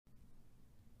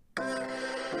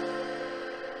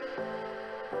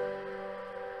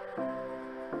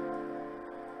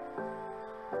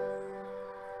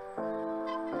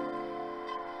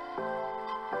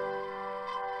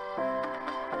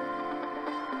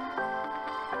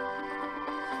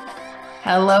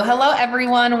Hello, hello,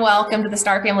 everyone. Welcome to the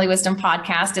Star Family Wisdom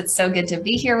Podcast. It's so good to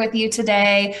be here with you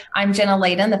today. I'm Jenna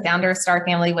Layden, the founder of Star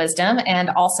Family Wisdom, and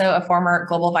also a former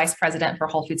global vice president for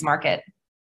Whole Foods Market.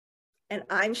 And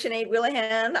I'm Sinead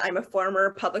Willihan. I'm a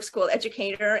former public school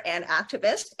educator and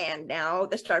activist, and now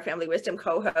the Star Family Wisdom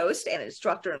co-host and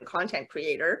instructor and content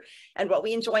creator. And what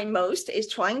we enjoy most is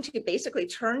trying to basically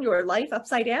turn your life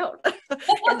upside down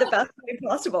in the best way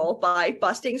possible by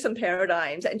busting some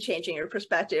paradigms and changing your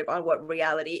perspective on what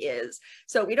reality is.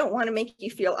 So we don't want to make you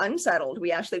feel unsettled.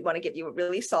 We actually want to give you a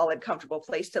really solid, comfortable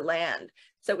place to land.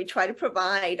 So we try to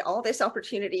provide all this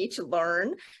opportunity to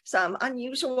learn some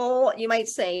unusual, you might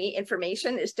say,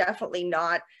 information is definitely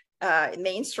not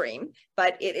mainstream,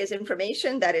 but it is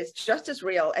information that is just as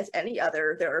real as any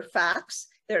other. There are facts,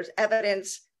 there's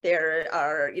evidence, there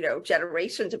are,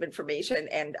 generations of information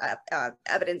and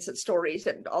evidence and stories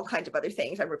and all kinds of other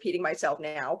things. I'm repeating myself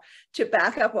now to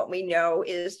back up what we know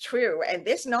is true. And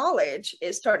this knowledge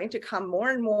is starting to come more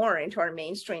and more into our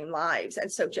mainstream lives.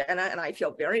 And so Jenna and I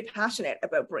feel very passionate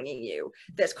about bringing you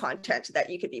this content so that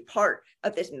you could be part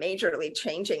of this majorly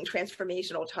changing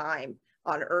transformational time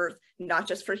on Earth, not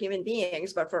just for human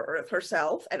beings, but for Earth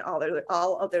herself and all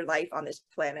of their life on this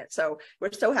planet. So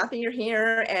we're so happy you're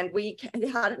here. And we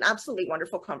had an absolutely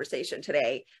wonderful conversation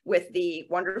today with the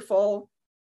wonderful,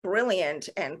 brilliant,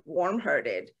 and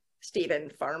warm-hearted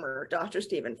Dr.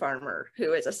 Stephen Farmer,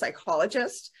 who is a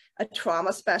psychologist, a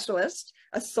trauma specialist,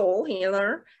 a soul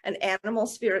healer, an animal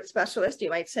spirit specialist,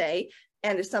 you might say,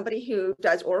 and is somebody who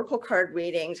does oracle card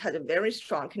readings, has a very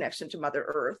strong connection to Mother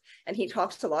Earth. And he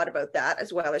talks a lot about that,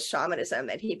 as well as shamanism.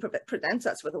 And he presents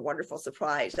us with a wonderful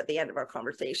surprise at the end of our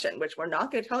conversation, which we're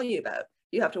not going to tell you about.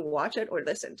 You have to watch it or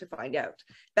listen to find out.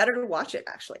 Better to watch it,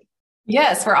 actually.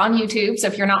 Yes, we're on YouTube. So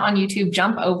if you're not on YouTube,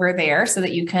 jump over there so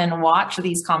that you can watch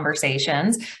these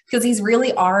conversations, because these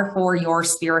really are for your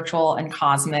spiritual and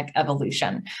cosmic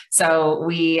evolution. So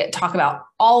we talk about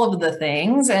all of the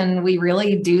things, and we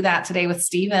really do that today with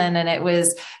Stephen. And it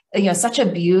was, such a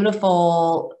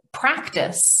beautiful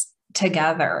practice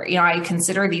together. I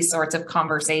consider these sorts of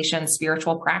conversations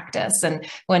spiritual practice. And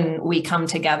when we come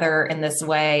together in this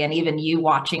way, and even you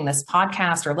watching this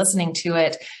podcast or listening to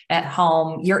it at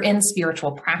home, you're in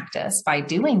spiritual practice by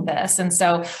doing this. And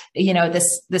so,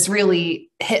 this really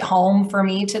hit home for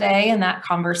me today in that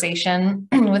conversation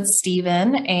with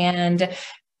Stephen. And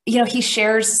he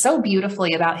shares so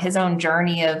beautifully about his own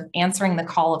journey of answering the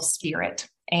call of spirit,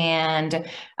 and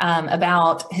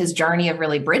about his journey of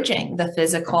really bridging the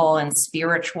physical and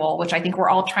spiritual, which I think we're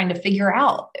all trying to figure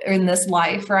out in this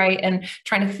life, right? And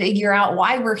trying to figure out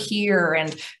why we're here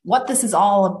and what this is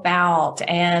all about.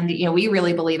 And, we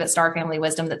really believe at Star Family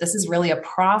Wisdom that this is really a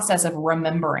process of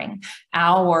remembering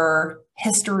our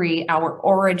history, our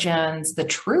origins, the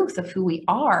truth of who we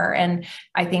are. And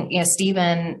I think,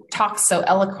 Stephen talks so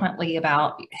eloquently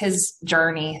about his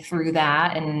journey through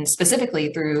that, and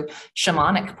specifically through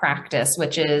shamanic practice,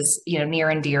 which is, near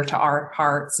and dear to our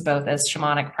hearts, both as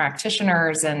shamanic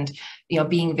practitioners and,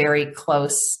 being very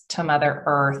close to Mother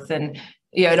Earth. And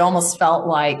it almost felt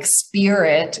like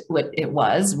spirit,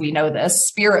 we know this,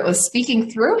 spirit was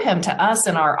speaking through him to us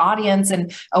and our audience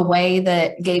in a way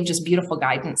that gave just beautiful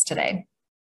guidance today.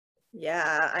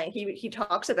 Yeah, he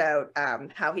talks about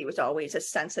how he was always a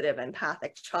sensitive,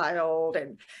 empathic child,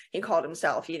 and he called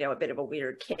himself, a bit of a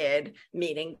weird kid,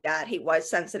 meaning that he was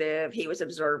sensitive, he was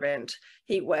observant,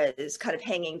 he was kind of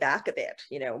hanging back a bit,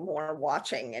 more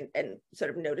watching and sort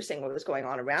of noticing what was going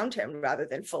on around him rather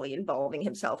than fully involving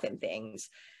himself in things.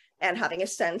 And having a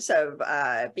sense of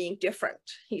being different,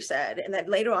 he said. And then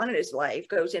later on in his life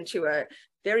goes into a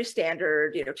very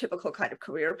standard, typical kind of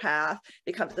career path,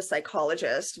 becomes a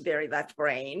psychologist, very left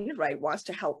brain, right? Wants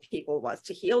to help people, wants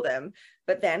to heal them,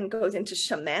 but then goes into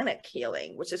shamanic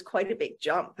healing, which is quite a big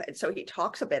jump. And so he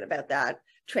talks a bit about that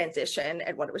transition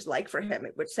and what it was like for him,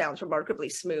 which sounds remarkably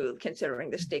smooth considering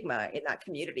the stigma in that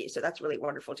community. So that's really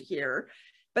wonderful to hear.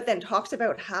 But then talks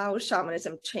about how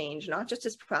shamanism changed not just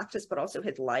his practice, but also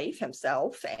his life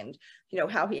himself, and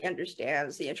how he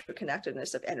understands the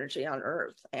interconnectedness of energy on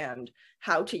Earth and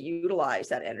how to utilize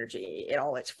that energy in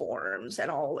all its forms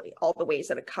and all the ways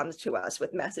that it comes to us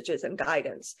with messages and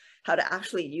guidance, how to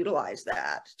actually utilize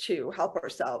that to help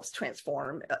ourselves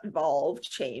transform, evolve,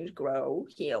 change, grow,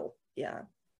 heal. Yeah.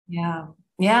 Yeah.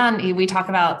 And we talk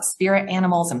about spirit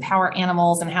animals and power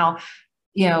animals, and how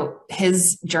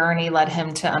his journey led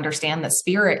him to understand that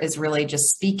spirit is really just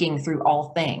speaking through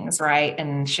all things, right?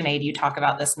 And Sinead, you talk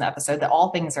about this in the episode, that all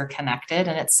things are connected.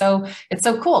 And it's so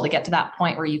cool to get to that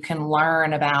point where you can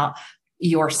learn about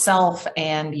yourself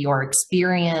and your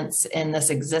experience in this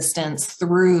existence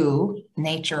through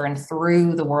nature and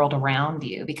through the world around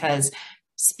you, because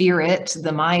spirit,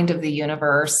 the mind of the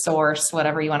universe, source,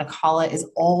 whatever you want to call it, is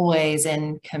always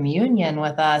in communion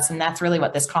with us. And that's really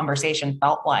what this conversation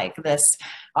felt like, this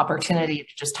opportunity to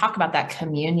just talk about that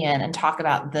communion and talk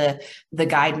about the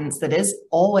guidance that is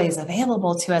always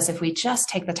available to us if we just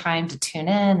take the time to tune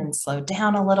in and slow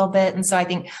down a little bit. And so I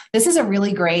think this is a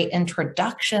really great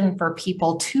introduction for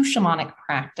people to shamanic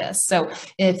practice. So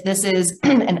if this is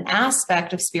an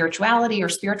aspect of spirituality or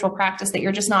spiritual practice that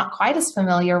you're just not quite as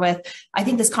familiar with, I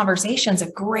think this conversation is a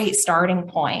great starting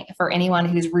point for anyone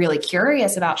who's really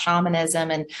curious about shamanism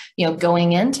and,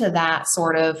 going into that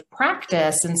sort of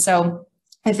practice. And so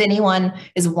if anyone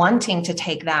is wanting to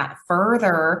take that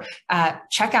further,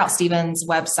 check out Stephen's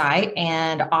website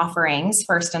and offerings.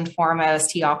 First and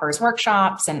foremost, he offers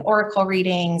workshops and oracle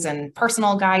readings and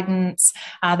personal guidance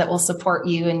that will support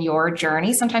you in your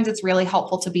journey. Sometimes it's really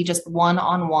helpful to be just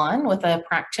one-on-one with a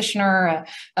practitioner,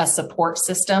 a support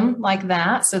system like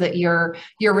that, so that you're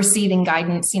receiving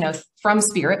guidance, from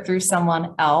spirit through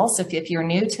someone else if you're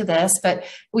new to this. But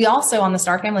we also on the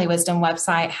Star Family Wisdom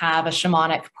website have a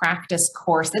shamanic practice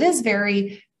course that is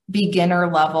very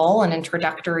beginner level and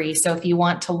introductory. So if you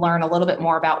want to learn a little bit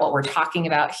more about what we're talking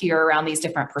about here around these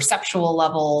different perceptual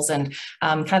levels and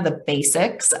kind of the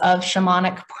basics of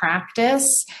shamanic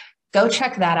practice, go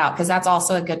check that out, because that's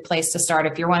also a good place to start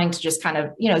if you're wanting to just kind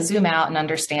of, zoom out and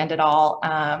understand it all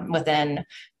within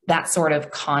that sort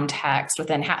of context,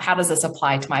 within how does this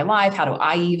apply to my life? How do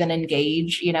I even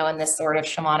engage, in this sort of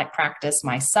shamanic practice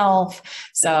myself?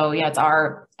 So, it's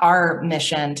our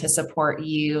mission to support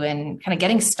you in kind of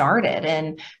getting started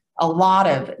in a lot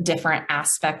of different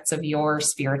aspects of your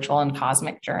spiritual and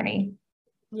cosmic journey.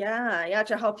 Yeah,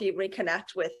 to help you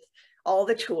reconnect with all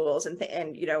the tools and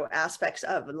aspects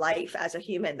of life as a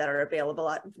human that are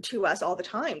available to us all the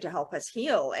time to help us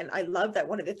heal. And I love that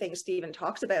one of the things Stephen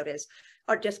talks about is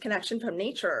our disconnection from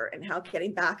nature, and how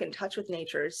getting back in touch with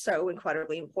nature is so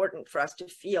incredibly important for us to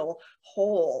feel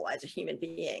whole as a human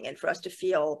being, and for us to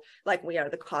feel like we are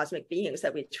the cosmic beings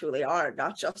that we truly are,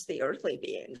 not just the earthly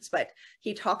beings. But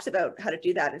he talks about how to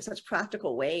do that in such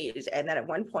practical ways. And then at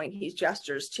one point he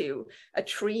gestures to a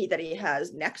tree that he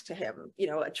has next to him,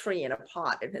 a tree in a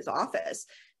pot in his office.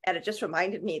 And it just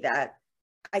reminded me that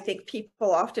I think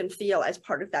people often feel, as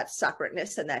part of that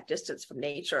separateness and that distance from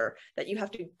nature, that you have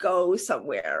to go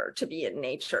somewhere to be in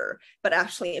nature. But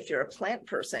actually, if you're a plant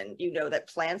person, you know that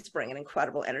plants bring an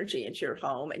incredible energy into your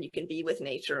home, and you can be with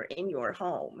nature in your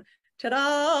home.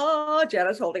 Ta-da!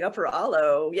 Jenna's holding up her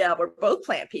aloe. Yeah, we're both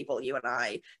plant people, you and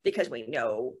I, because we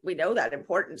know that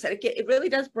importance. And it really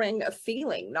does bring a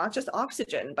feeling, not just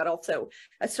oxygen, but also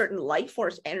a certain life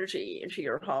force energy into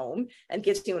your home, and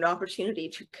gives you an opportunity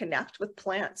to connect with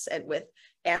plants and with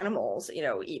animals,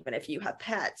 even if you have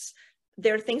pets.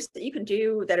 There are things that you can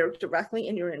do that are directly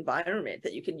in your environment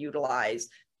that you can utilize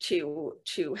to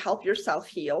help yourself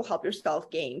heal, help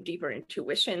yourself gain deeper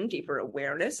intuition, deeper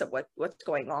awareness of what's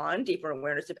going on, deeper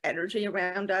awareness of energy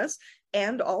around us,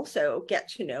 and also get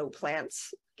to know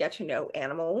plants, get to know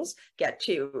animals, get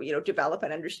to, develop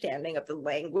an understanding of the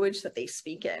language that they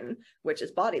speak in, which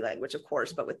is body language, of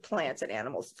course, but with plants and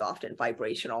animals, it's often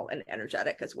vibrational and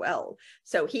energetic as well.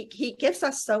 So he gives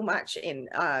us so much in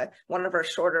one of our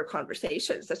shorter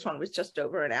conversations. This one was just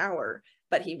over an hour,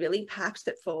 but he really packs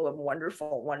it full of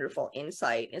wonderful, wonderful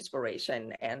insight,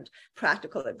 inspiration, and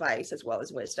practical advice, as well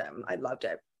as wisdom. I loved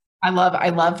it. I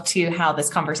love too how this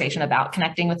conversation about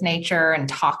connecting with nature and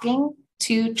talking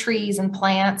to trees and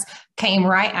plants came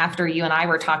right after you and I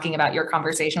were talking about your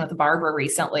conversation with Barbara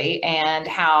recently, and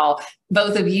how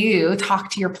both of you talk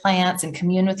to your plants and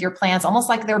commune with your plants almost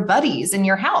like they're buddies in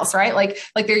your house, right? Like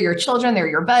they're your children, they're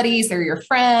your buddies, they're your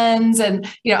friends. And,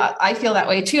 I feel that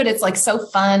way too. And it's like so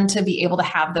fun to be able to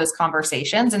have those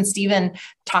conversations. And Stephen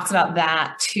talks about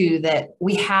that too, that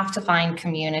we have to find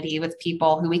community with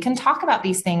people who we can talk about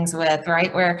these things with,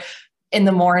 right? Where in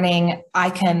the morning, I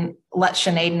can let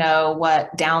Sinead know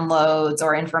what downloads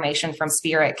or information from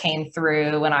spirit came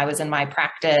through when I was in my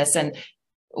practice. And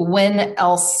when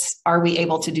else are we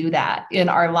able to do that in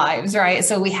our lives, right?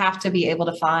 So we have to be able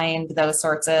to find those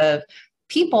sorts of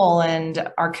people and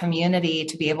our community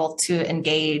to be able to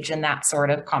engage in that sort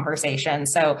of conversation.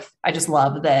 So I just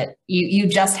love that you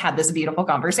just had this beautiful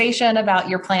conversation about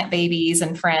your plant babies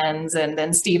and friends. And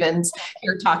then Stephen's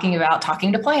here talking about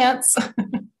talking to plants.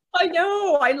 I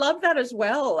know. I love that as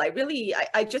well.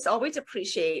 I just always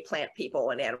appreciate plant people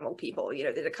and animal people. You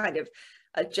know, there's a kind of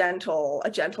a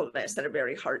gentleness and a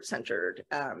very heart-centered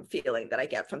feeling that I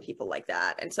get from people like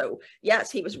that. And so, yes,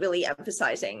 he was really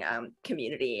emphasizing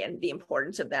community and the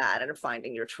importance of that and of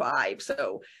finding your tribe.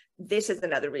 So this is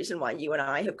another reason why you and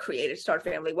I have created Star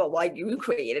Family. Well, why you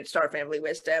created Star Family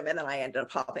Wisdom, and then I ended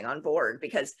up hopping on board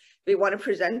because we want to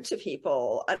present to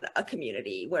people a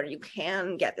community where you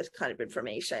can get this kind of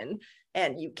information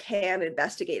and you can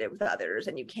investigate it with others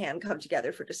and you can come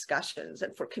together for discussions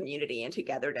and for community and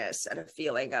togetherness and a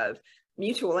feeling of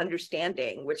mutual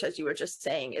understanding, which, as you were just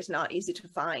saying, is not easy to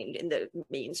find in the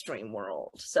mainstream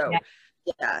world. So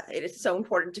yeah, it is so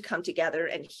important to come together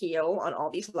and heal on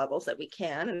all these levels that we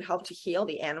can and help to heal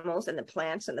the animals and the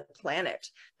plants and the planet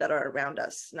that are around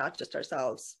us, not just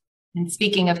ourselves. And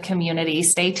speaking of community,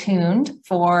 stay tuned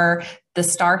for the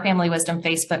Star Family Wisdom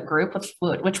Facebook group,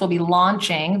 which will be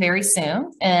launching very soon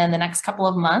in the next couple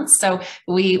of months. So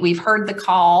we've heard the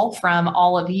call from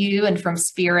all of you and from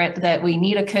Spirit that we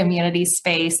need a community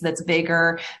space that's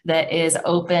bigger, that is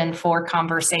open for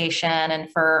conversation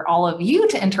and for all of you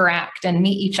to interact and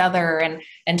meet each other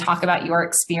and talk about your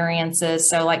experiences.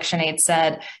 So like Sinead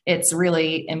said, it's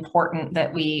really important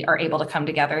that we are able to come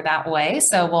together that way.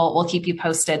 So we'll keep you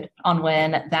posted on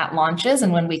when that launches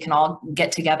and when we can all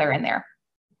get together in there.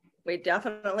 We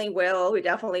definitely will. We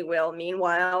definitely will.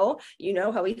 Meanwhile, you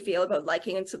know how we feel about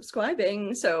liking and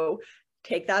subscribing. So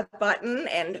take that button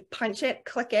and punch it,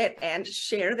 click it, and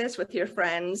share this with your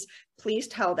friends. Please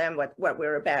tell them what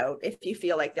we're about. If you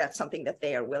feel like that's something that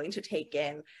they are willing to take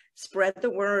in, spread the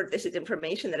word. This is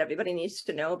information that everybody needs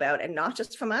to know about, and not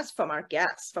just from us, from our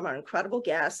guests, from our incredible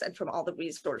guests, and from all the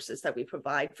resources that we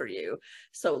provide for you.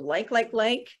 So like,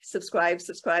 subscribe,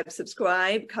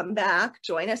 come back,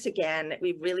 join us again.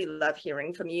 We really love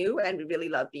hearing from you, and we really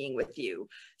love being with you.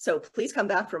 So please come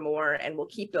back for more, and we'll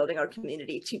keep building our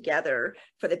community together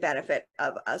for the benefit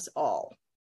of us all.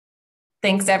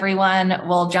 Thanks, everyone.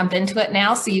 We'll jump into it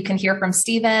now so you can hear from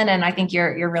Stephen, and I think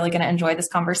you're really going to enjoy this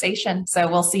conversation. So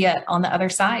we'll see you on the other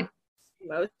side.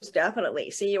 Most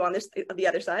definitely. See you on the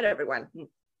other side, everyone.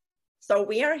 So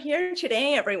we are here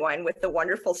today, everyone, with the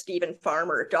wonderful Stephen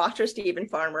Farmer, Dr. Stephen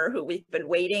Farmer, who we've been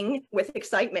waiting with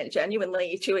excitement,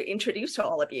 genuinely, to introduce to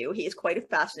all of you. He's quite a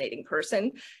fascinating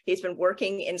person. He's been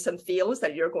working in some fields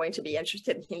that you're going to be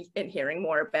interested in hearing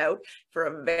more about for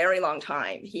a very long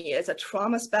time. He is a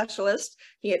trauma specialist.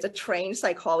 He is a trained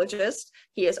psychologist.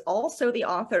 He is also the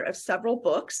author of several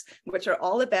books, which are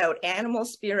all about animal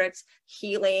spirits,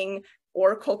 healing,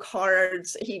 oracle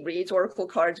cards. He reads oracle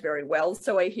cards very well,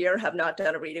 so I hear. Have not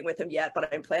done a reading with him yet,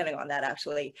 but I'm planning on that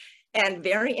actually. And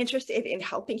very interested in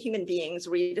helping human beings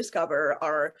rediscover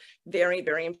our very,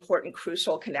 very important,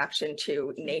 crucial connection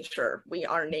to nature. We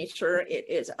are nature, it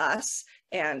is us,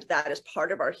 and that is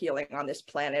part of our healing on this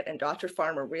planet. And Dr.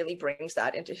 Farmer really brings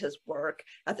that into his work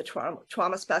as a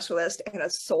trauma specialist and a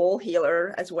soul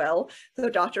healer as well. So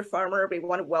Dr. Farmer, we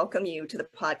want to welcome you to the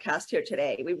podcast here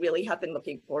today. We really have been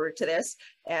looking forward to this.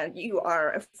 And you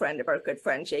are a friend of our good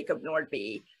friend, Jacob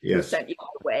Nordby, who sent you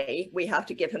away. We have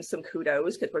to give him some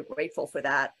kudos because we're grateful for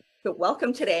that. So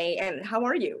welcome today. And how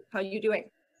are you? How are you doing?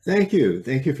 Thank you.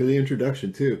 Thank you for the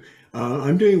introduction too.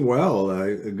 I'm doing well.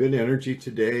 A good energy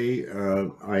today.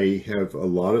 I have a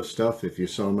lot of stuff. If you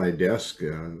saw my desk,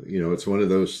 it's one of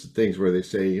those things where they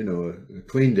say, a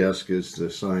clean desk is the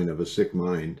sign of a sick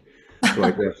mind. So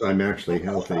I guess I'm actually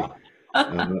healthy.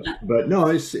 But no,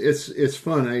 it's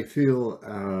fun. I feel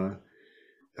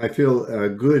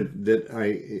good that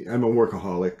I'm a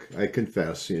workaholic. I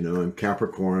confess, I'm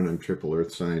Capricorn, I'm triple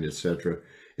earth sign, etc.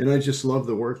 And I just love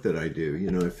the work that I do.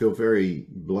 I feel very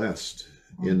blessed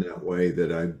in that way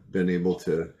that I've been able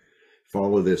to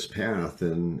follow this path.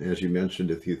 And as you mentioned,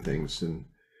 a few things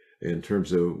in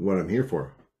terms of what I'm here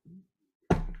for.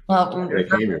 Well, what I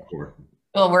came here for.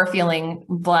 Well, we're feeling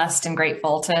blessed and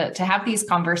grateful to have these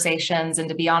conversations and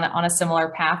to be on a similar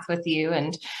path with you,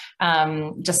 and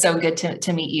just so good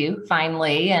to meet you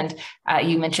finally. And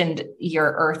you mentioned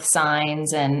your earth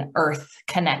signs and earth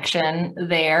connection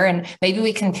there, and maybe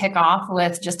we can kick off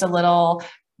with just a little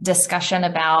discussion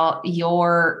about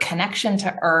your connection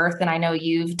to earth. And I know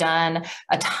you've done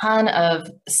a ton of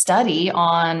study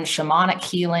on shamanic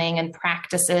healing and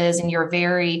practices, and you're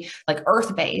very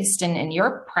earth-based in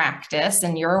your practice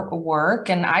and your work.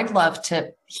 And I'd love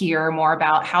to hear more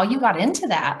about how you got into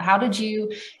that. How did you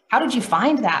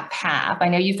find that path? I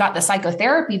know you've got the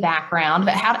psychotherapy background,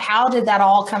 but how did that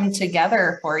all come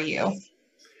together for you?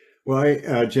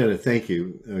 Well, Jenna, thank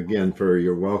you again for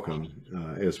your welcome,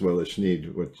 as well as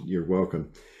Sinead, you're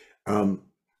welcome.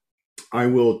 I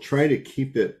will try to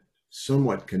keep it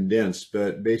somewhat condensed,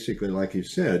 but basically, like you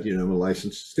said, I'm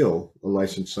still a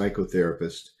licensed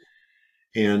psychotherapist.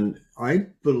 And I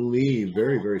believe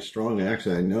very, very strongly,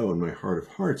 actually, I know in my heart of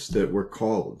hearts that we're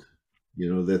called,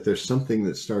 that there's something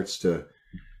that starts to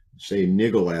say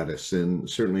niggle at us. And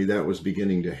certainly that was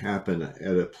beginning to happen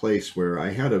at a place where I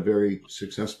had a very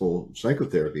successful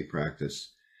psychotherapy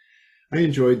practice. I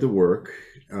enjoyed the work.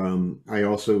 I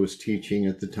also was teaching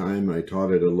at the time. I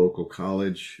taught at a local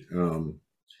college.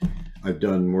 I've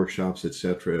done workshops,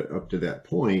 etc., up to that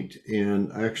point.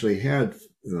 And I actually had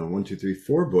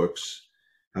 4 books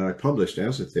I published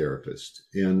as a therapist.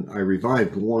 And I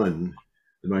revived one,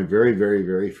 my very, very,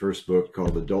 very first book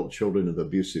called Adult Children of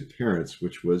Abusive Parents,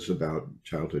 which was about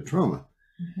childhood trauma.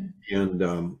 Mm-hmm.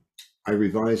 And I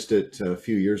revised it a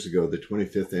few years ago, the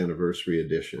 25th anniversary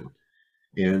edition.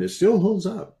 And it still holds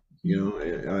up.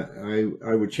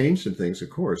 I would change some things, of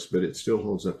course, but it still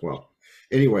holds up well.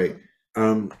 Anyway,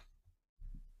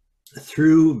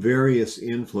 through various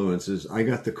influences, I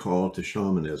got the call to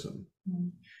shamanism. Mm-hmm.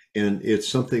 And it's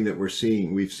something that we've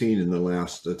seen in the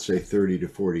last, let's say, 30 to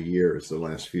 40 years, the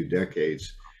last few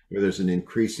decades, where there's an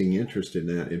increasing interest in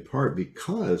that, in part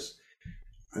because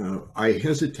I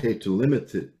hesitate to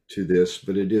limit it to this,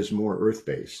 but it is more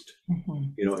earth-based. Mm-hmm.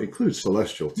 It includes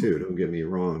celestial too, don't get me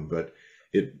wrong, but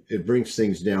it brings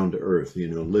things down to earth,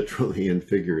 literally and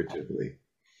figuratively.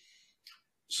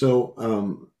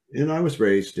 So, and I was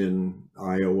raised in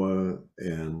Iowa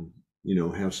and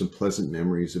have some pleasant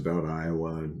memories about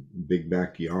Iowa and big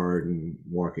backyard and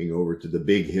walking over to the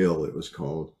Big Hill, it was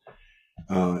called,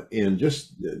 and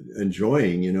just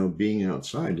enjoying, being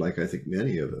outside, like I think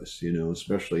many of us,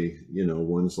 especially,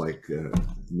 ones like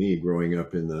me growing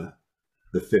up in the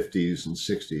 50s and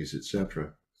 60s,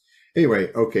 etc.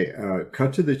 Anyway, okay,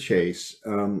 cut to the chase.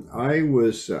 I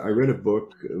read a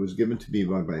book, it was given to me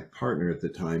by my partner at the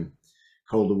time,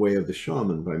 called The Way of the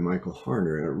Shaman by Michael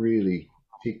Harner, and it really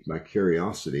piqued my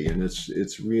curiosity, and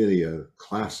it's really a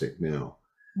classic now.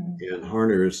 Mm-hmm. And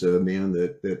Harner is a man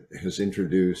that has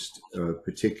introduced a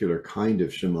particular kind of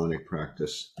shamanic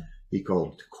practice he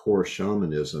called core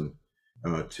shamanism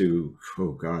to,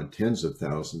 tens of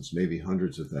thousands, maybe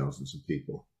hundreds of thousands of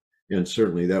people. And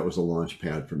certainly that was a launch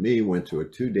pad for me. Went to a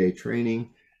 2-day training,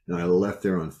 and I left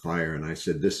there on fire, and I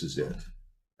said, this is it.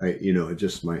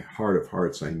 Just my heart of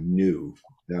hearts, I knew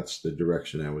that's the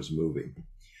direction I was moving.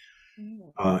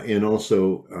 And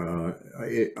also,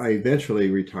 I eventually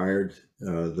retired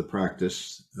the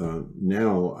practice.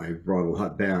 Now I've brought a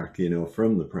lot back,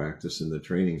 from the practice and the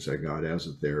trainings I got as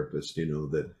a therapist,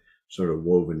 that sort of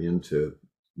woven into,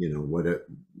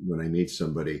 when I meet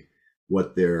somebody,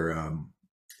 what they're,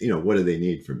 what do they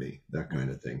need from me, that kind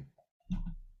of thing.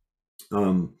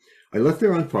 I left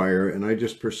there on fire, and I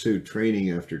just pursued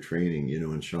training after training,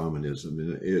 in shamanism.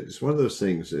 And it's one of those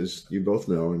things, as you both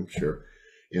know, I'm sure,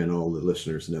 and all the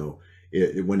listeners know,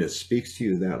 when it speaks to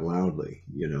you that loudly,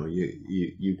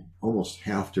 you almost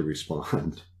have to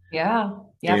respond. Yeah,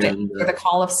 you have to answer the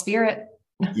call of spirit.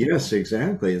 Yes,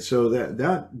 exactly. And so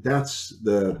that's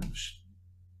the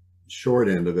short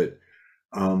end of it.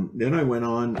 Then I went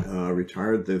on,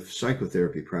 retired the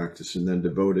psychotherapy practice, and then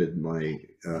devoted my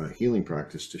healing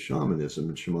practice to shamanism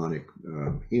and shamanic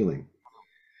healing.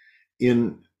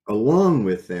 Along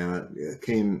with that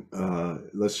came,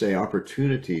 let's say,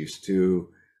 opportunities to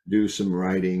do some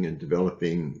writing and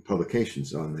developing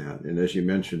publications on that. And as you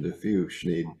mentioned, a few,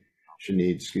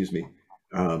 Sinead, excuse me,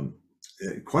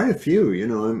 quite a few.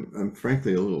 I'm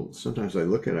frankly a little, sometimes I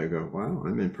look at it, I go, wow,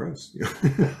 I'm impressed.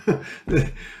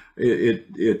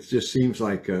 It just seems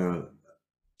like a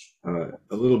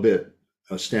little bit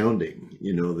astounding,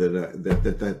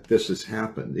 that this has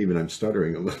happened. Even I'm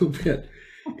stuttering a little bit.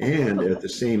 And at the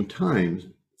same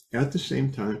time,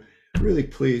 really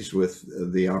pleased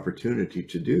with the opportunity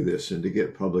to do this and to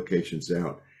get publications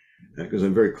out, because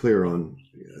I'm very clear on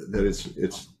that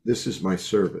this is my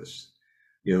service,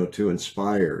 to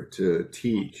inspire, to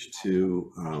teach,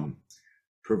 to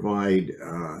provide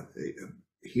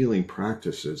healing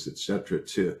practices, etc.,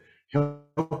 to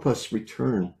help us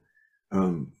return.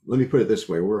 Let me put it this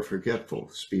way: we're a forgetful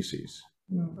species.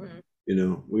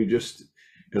 Mm-hmm. We just,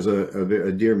 as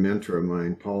a dear mentor of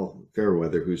mine, Paul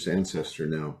Fairweather, who's ancestor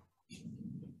now,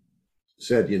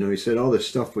 said, he said, all this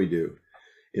stuff we do,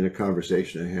 in a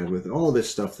conversation I had with, all this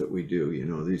stuff that we do,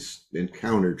 these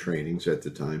encounter trainings at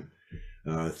the time,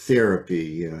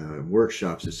 therapy,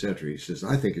 workshops, etc. He says,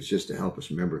 I think it's just to help us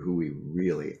remember who we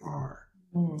really are.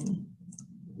 Mm.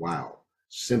 Wow.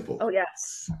 Simple. Oh,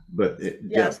 yes. But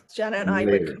yes, Jenna and I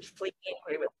would completely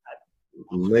agree with that.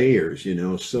 Layers,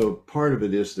 so part of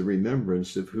it is the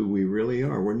remembrance of who we really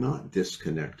are. We're not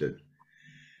disconnected.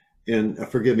 and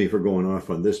forgive me for going off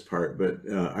on this part, but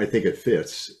I think it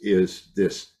fits, is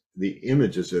this, the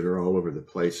images that are all over the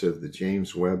place of the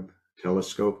James Webb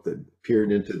telescope that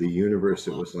peered into the universe.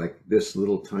 It was like this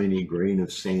little tiny grain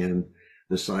of sand,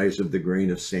 the size of the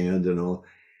grain of sand and all.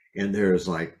 And there's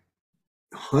like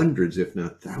hundreds, if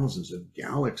not thousands of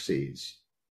galaxies.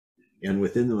 And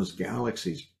within those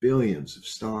galaxies, billions of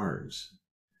stars,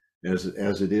 as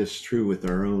it is true with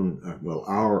our own, well,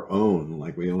 our own,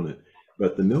 like we own it,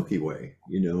 but the Milky Way,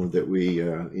 that we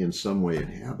in some way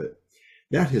inhabit.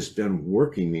 That has been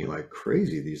working me like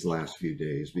crazy these last few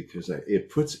days, because it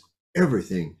puts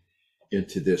everything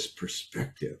into this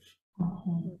perspective.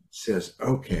 Says,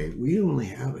 okay, we only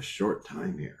have a short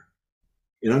time here.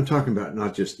 And I'm talking about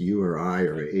not just you or I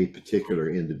or a particular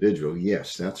individual.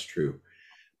 Yes, that's true.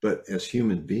 But as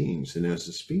human beings and as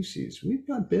a species, we've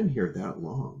not been here that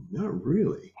long, not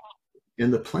really.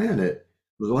 And the planet,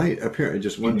 the light, apparently,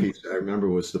 just one piece I remember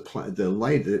was the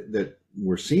light that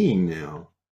we're seeing now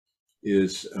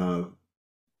is from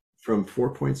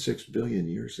 4.6 billion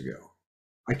years ago.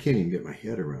 I can't even get my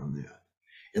head around that.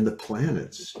 And the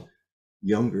planet's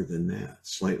younger than that,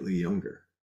 slightly younger.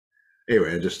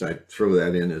 Anyway, I throw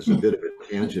that in as a bit of a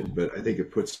tangent, but I think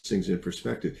it puts things in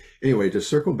perspective. Anyway, to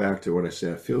circle back to what I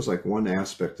said, it feels like one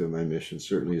aspect of my mission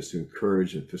certainly is to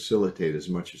encourage and facilitate as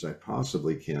much as I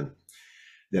possibly can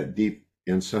that deep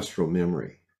ancestral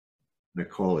memory, I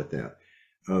call it that,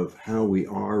 of how we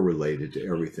are related to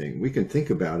everything. We can think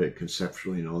about it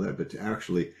conceptually and all that, but to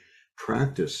actually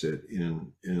practice it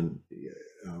and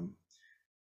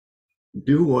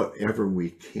do whatever we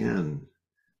can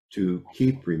to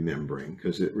keep remembering,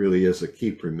 because it really is a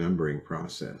keep remembering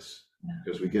process,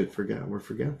 because we're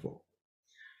forgetful.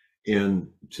 And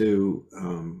to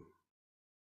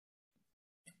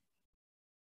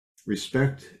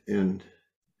respect and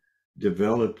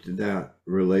develop that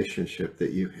relationship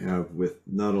that you have with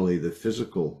not only the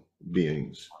physical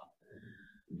beings,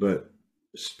 but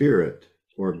spirit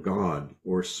or God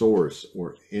or source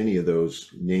or any of those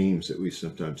names that we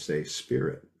sometimes say.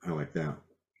 Spirit, I like that,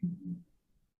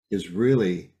 is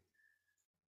really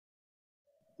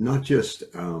not just,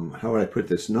 how would I put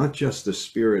this, not just the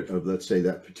spirit of, let's say,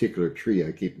 that particular tree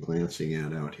I keep glancing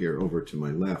at out here over to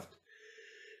my left,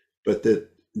 but that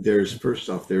there's, first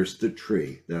off, there's the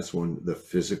tree. That's one, the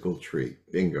physical tree.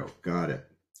 Bingo, got it.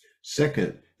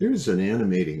 Second, there's an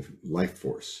animating life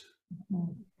force,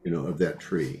 of that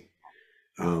tree.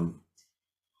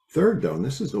 Third, though, and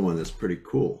this is the one that's pretty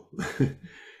cool,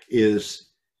 is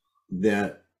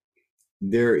that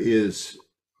there is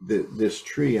this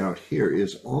tree out here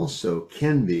is also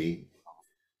can be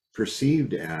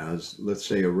perceived as, let's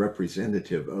say, a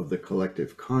representative of the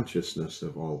collective consciousness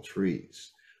of all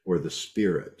trees, or the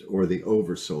spirit, or the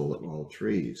oversoul of all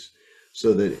trees,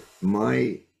 so that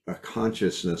my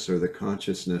consciousness, or the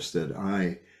consciousness that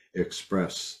I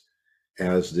express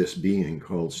as this being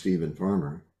called Stephen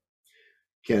Farmer,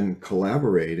 can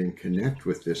collaborate and connect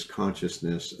with this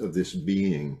consciousness of this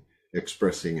being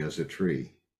expressing as a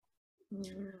tree.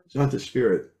 It's not the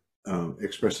spirit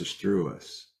expresses through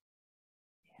us.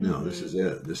 No, this is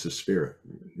it. This is spirit.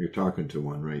 You're talking to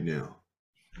one right now.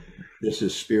 This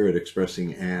is spirit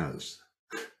expressing as.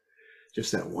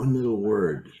 Just that one little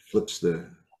word flips the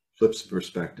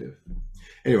perspective.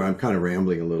 Anyway, I'm kind of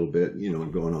rambling a little bit,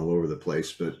 and going all over the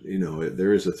place, but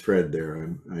there is a thread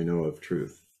there, I know, of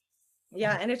truth.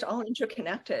 Yeah, and it's all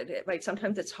interconnected, right?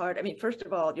 Sometimes it's hard. I mean, first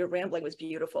of all, your rambling was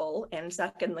beautiful, and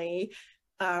secondly,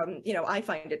 I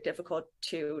find it difficult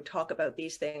to talk about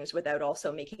these things without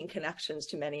also making connections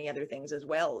to many other things as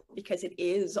well, because it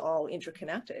is all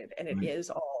interconnected, and it is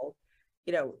all,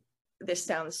 this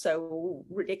sounds so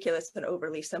ridiculous and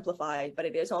overly simplified, but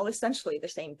it is all essentially the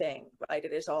same thing, right?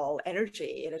 It is all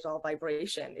energy, it is all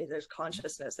vibration, it is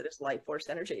consciousness, it is life force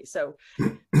energy. So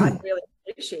I really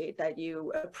appreciate that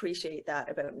you appreciate that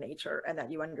about nature, and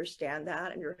that you understand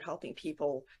that, and you're helping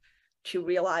people to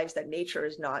realize that nature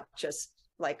is not just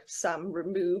like some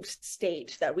removed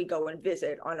state that we go and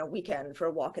visit on a weekend for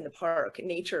a walk in the park.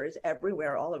 Nature is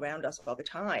everywhere, all around us all the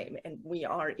time, and we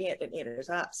are it, and it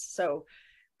is us. So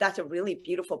that's a really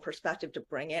beautiful perspective to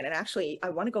bring in. And actually, I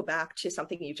want to go back to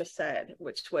something you just said,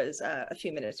 which was a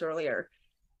few minutes earlier,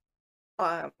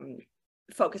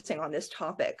 focusing on this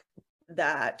topic,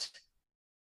 that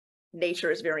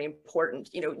nature is very important.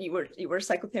 You know, you were a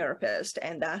psychotherapist,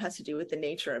 and that has to do with the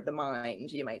nature of the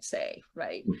mind, you might say,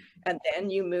 right? And then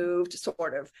you moved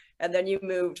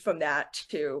from that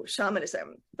to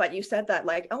shamanism. But you said that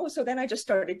like, oh, so then I just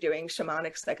started doing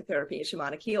shamanic psychotherapy and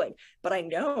shamanic healing. But I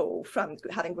know from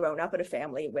having grown up in a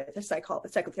family with a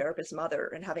psychotherapist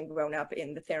mother, and having grown up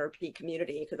in the therapy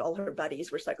community, because all her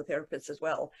buddies were psychotherapists as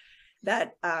well,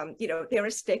 that you know, there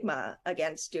is stigma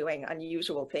against doing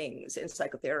unusual things in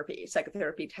psychotherapy.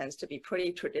 Psychotherapy tends to be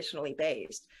pretty traditionally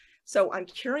based. So I'm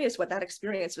curious what that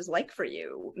experience was like for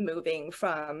you, moving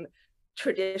from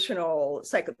traditional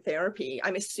psychotherapy.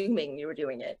 I'm assuming you were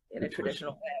doing it in a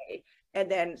traditional way, and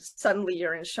then suddenly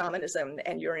you're in shamanism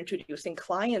and you're introducing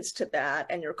clients to that,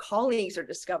 and your colleagues are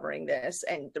discovering this,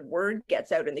 and the word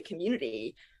gets out in the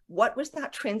community. What was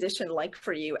that transition like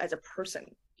for you as a person?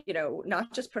 You know,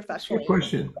 not just professionally. Good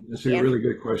question. That's a really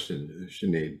good question,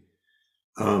 Sinead.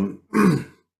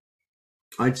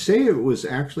 I'd say it was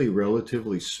actually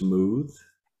relatively smooth.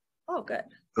 Oh, good.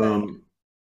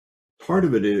 Part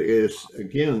of it is,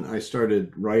 again, I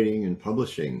started writing and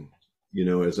publishing, you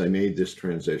know, as I made this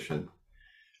transition.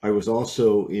 I was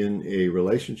also in a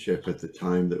relationship at the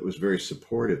time that was very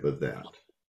supportive of that.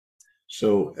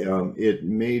 So it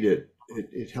made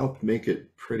it helped make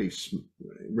it pretty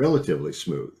relatively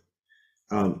smooth.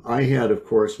 I had, of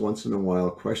course, once in a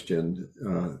while questioned,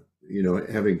 you know,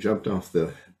 having jumped off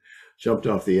the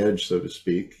edge, so to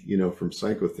speak, you know, from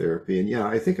psychotherapy. And yeah,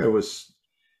 I think I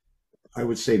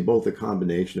would say both a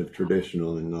combination of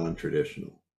traditional and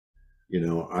non-traditional. You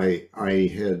know, I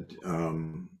had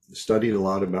studied a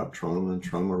lot about trauma and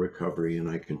trauma recovery, and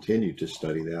I continued to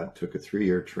study that. Took a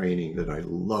 3-year training that I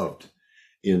loved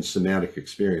in somatic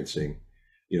experiencing,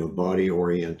 you know, body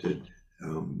oriented,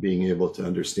 being able to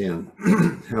understand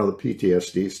how the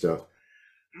PTSD stuff,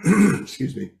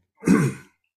 excuse me,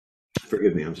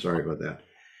 forgive me, I'm sorry about that.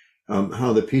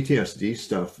 How the PTSD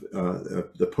stuff,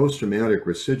 the post-traumatic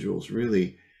residuals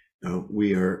really,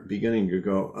 we are beginning to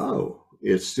go, oh,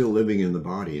 it's still living in the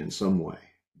body in some way.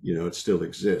 You know, it still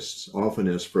exists, often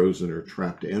as frozen or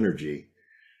trapped energy,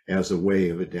 as a way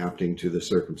of adapting to the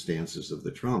circumstances of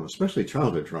the trauma, especially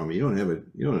childhood trauma.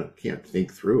 You can't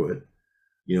think through it.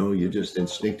 You know, you just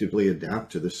instinctively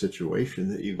adapt to the situation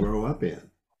that you grow up in.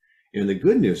 And the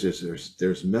good news is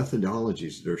there's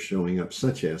methodologies that are showing up,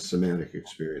 such as somatic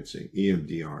experiencing,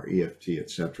 EMDR, EFT,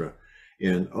 etc.,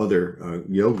 and other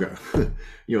yoga,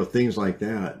 you know, things like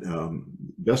that.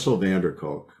 Bessel van der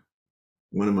Kolk,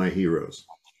 one of my heroes,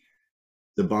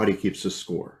 The Body Keeps the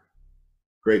Score.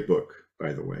 Great book,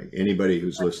 by the way. Anybody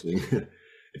who's listening,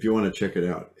 if you want to check it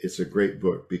out, it's a great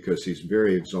book because he's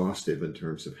very exhaustive in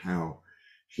terms of how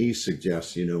he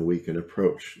suggests, you know, we can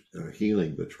approach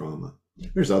healing the trauma.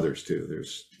 There's others too.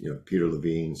 There's, you know, Peter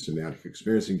Levine, somatic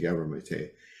experiencing, Gabor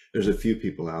Mate. There's a few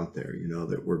people out there, you know,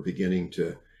 that we're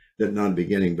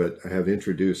but have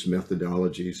introduced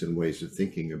methodologies and ways of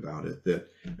thinking about it that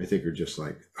I think are just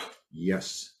like, oh,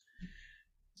 yes.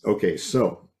 Okay,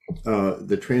 so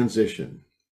the transition.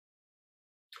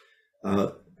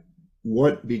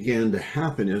 What began to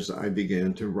happen is I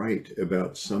began to write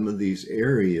about some of these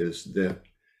areas that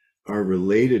are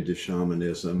related to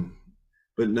shamanism,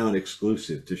 but not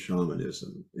exclusive to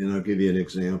shamanism. And I'll give you an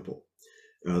example.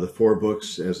 The 4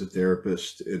 books as a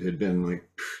therapist, it had been like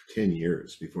 10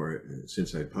 years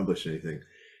since I'd published anything.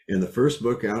 And the first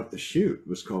book out the chute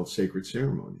was called Sacred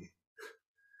Ceremony.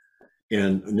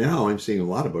 And now I'm seeing a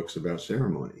lot of books about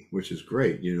ceremony, which is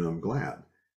great. You know, I'm glad.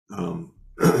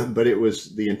 But it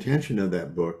was the intention of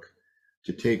that book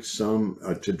to take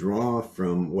to draw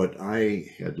from what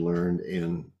I had learned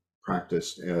and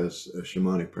practiced as a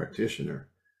shamanic practitioner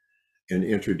and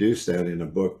introduce that in a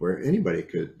book where anybody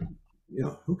could, you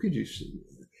know, who could you see?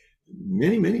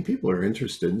 Many people are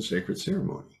interested in sacred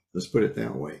ceremony. Let's put it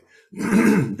that way.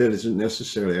 That isn't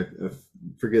necessarily,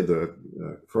 forgive the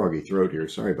froggy throat here.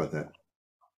 Sorry about that.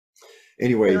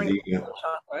 Anyway,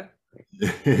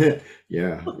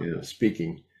 yeah,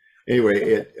 speaking. Anyway,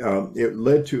 it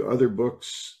led to other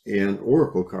books and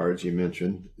oracle cards you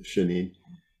mentioned, Sinead,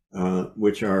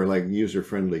 which are like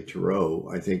user-friendly tarot.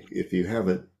 I think if you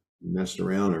haven't messed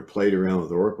around or played around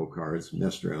with oracle cards,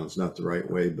 messed around is not the right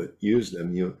way, but use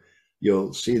them,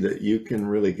 you'll see that you can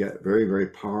really get very, very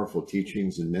powerful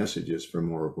teachings and messages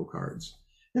from oracle cards.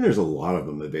 And there's a lot of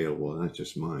them available, not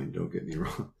just mine, don't get me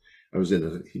wrong. I was in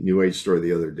a New Age store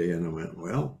the other day and I went,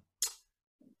 well,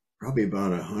 probably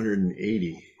about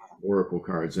 180 oracle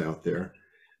cards out there.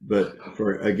 But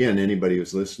for, again, anybody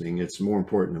who's listening, it's more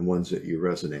important the ones that you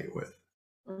resonate with.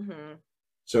 Mm-hmm.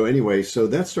 So anyway, so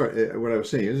that started, what I was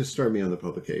saying is it started me on the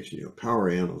publication, you know, Power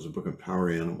Animals, a book on power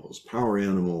animals, power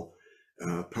animal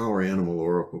power animal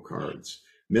oracle cards,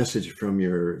 message from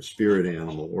your spirit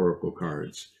animal oracle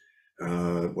cards.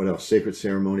 What else? Sacred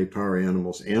ceremony, power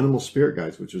animals, animal spirit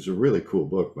guides, which is a really cool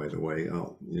book, by the way.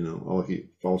 All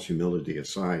false humility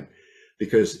aside,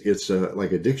 because it's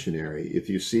like a dictionary. If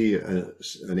you see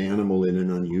an animal in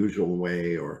an unusual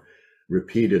way or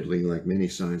repeatedly, like many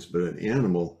signs, but an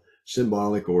animal,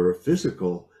 symbolic or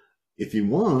physical, if you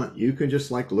want, you can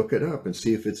just like look it up and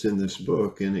see if it's in this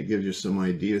book, and it gives you some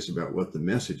ideas about what the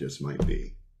messages might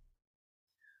be.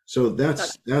 So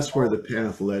that's where the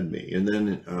path led me. And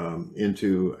then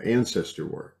into ancestor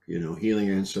work, Healing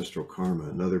Ancestral Karma,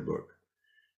 another book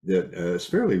that is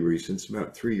fairly recent. It's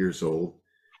about 3 years old.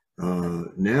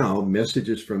 Now,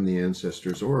 Messages from the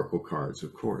Ancestors Oracle cards,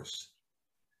 of course.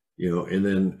 And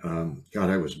then, God,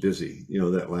 I was busy,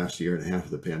 that last year and a half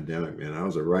of the pandemic, man. I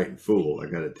was a writing fool, I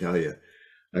got to tell you.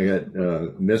 I got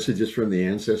Messages from the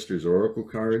Ancestors Oracle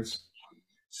cards,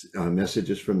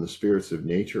 Messages from the Spirits of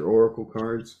Nature Oracle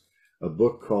cards, a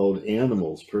book called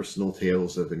Animals, Personal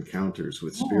Tales of Encounters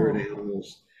with Spirit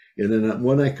Animals. And then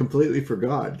one I completely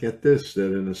forgot, get this,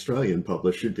 that an Australian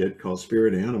publisher did, called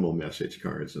Spirit Animal Message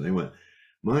Cards. And they went,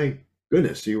 my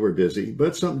goodness, you were busy,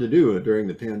 but something to do during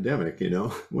the pandemic,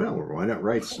 well, why not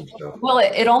write some stuff? Well,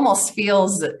 it almost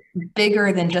feels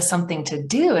bigger than just something to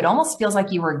do. It almost feels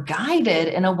like you were guided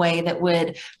in a way that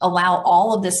would allow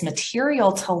all of this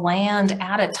material to land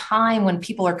at a time when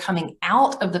people are coming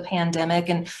out of the pandemic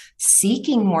and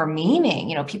seeking more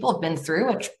meaning. People have been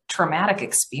through a traumatic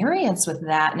experience with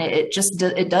that. And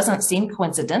it doesn't seem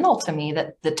coincidental to me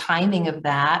that the timing of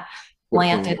that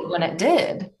landed when it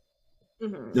did.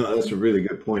 No, that's a really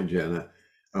good point, Jenna.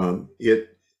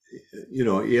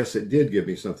 Yes, it did give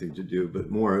me something to do, but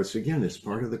more, it's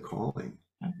part of the calling.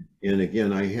 And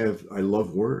again, I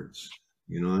love words.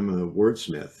 I'm a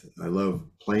wordsmith. I love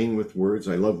playing with words.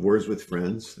 I love words with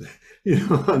friends,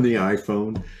 on the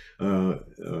iPhone.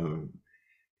 And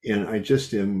I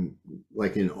just am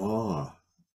like in awe,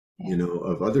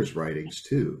 of others' writings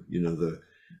too. The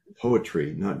poetry,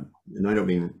 and I don't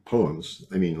mean poems,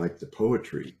 I mean like the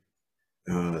poetry.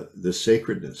 The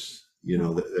sacredness,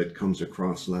 that comes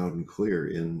across loud and clear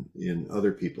in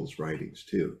other people's writings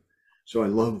too. So I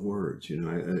love words,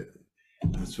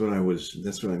 that's what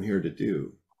I'm here to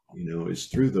do, is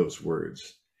through those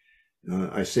words.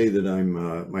 I say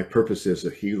that my purpose is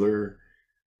a healer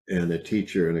and a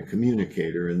teacher and a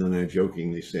communicator. And then I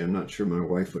jokingly say, I'm not sure my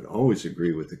wife would always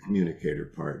agree with the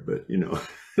communicator part, but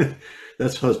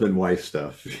that's husband-wife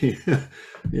stuff,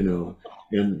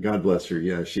 and God bless her.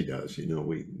 Yeah, she does.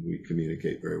 We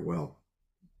communicate very well.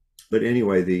 But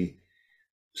anyway,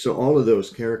 so all of those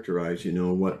characterize,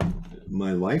 what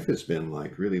my life has been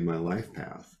like, really my life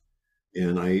path.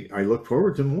 And I look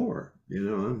forward to more,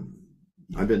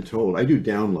 I've been told I do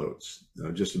downloads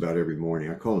just about every morning.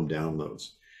 I call them downloads.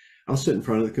 I'll sit in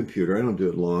front of the computer. I don't do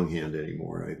it longhand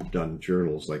anymore. I've done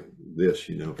journals like this,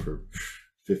 for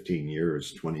 15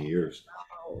 years, 20 years,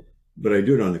 but I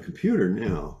do it on the computer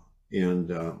now. And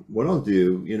what I'll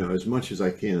do, as much as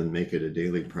I can make it a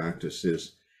daily practice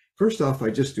is, first off,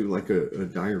 I just do like a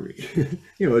diary,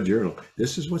 a journal.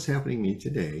 This is what's happening to me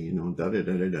today, da da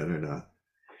da da da da da.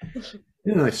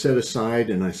 And I set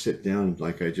aside and I sit down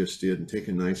like I just did and take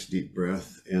a nice deep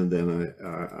breath. And then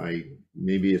I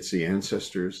maybe it's the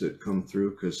ancestors that come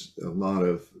through, because a lot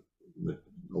of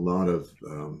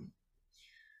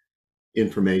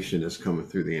information is coming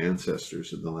through the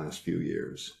ancestors in the last few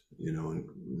years,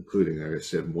 including, like I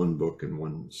said, one book and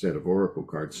one set of oracle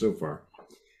cards so far.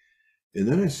 And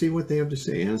then I see what they have to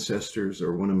say. Ancestors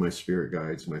are one of my spirit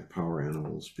guides, my power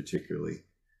animals particularly,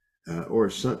 or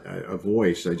a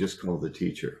voice I just call the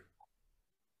teacher,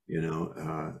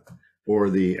 or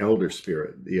the elder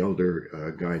spirit, the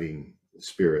elder guiding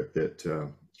spirit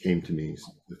that came to me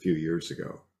a few years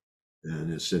ago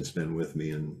and has since been with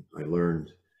me. And I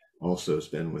learned also has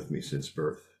been with me since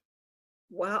birth.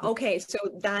 Wow. Okay. So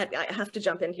that I have to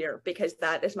jump in here, because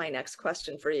that is my next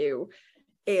question for you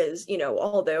is,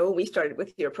 although we started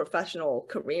with your professional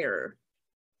career,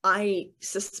 I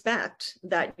suspect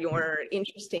that your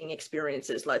interesting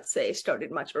experiences, let's say,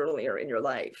 started much earlier in your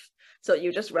life. So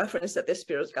you just referenced that this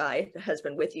spirit guide has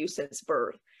been with you since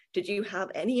birth. Did you have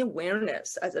any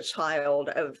awareness as a child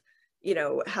of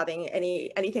having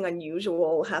anything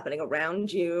unusual happening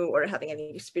around you, or having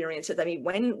any experiences? I mean,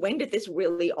 when did this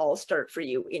really all start for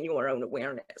you in your own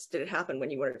awareness? Did it happen when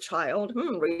you were a child?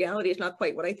 Reality is not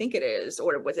quite what I think it is.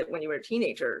 Or was it when you were a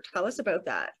teenager? Tell us about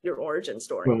that, your origin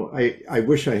story. Well, I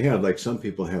wish I had, like some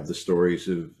people have the stories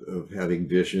of having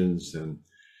visions and,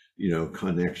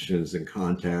 connections and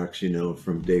contacts,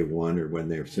 from day one,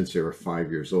 or since they were 5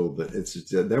 years old, but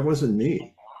that wasn't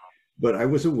me. but I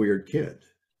was a weird kid.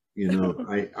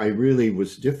 I really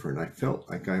was different. I felt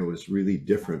like I was really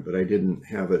different, but I didn't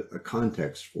have a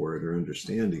context for it or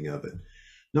understanding of it.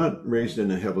 Not raised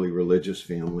in a heavily religious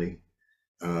family.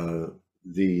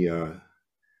 The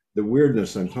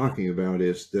weirdness I'm talking about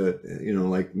is that,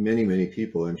 like many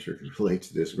people, I'm sure can relate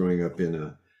to this, growing up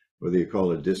in whether you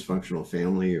call it a dysfunctional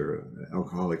family or an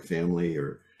alcoholic family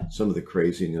or some of the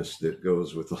craziness that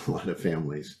goes with a lot of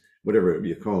families, whatever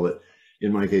you call it.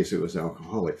 In my case, it was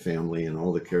alcoholic family and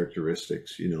all the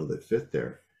characteristics, that fit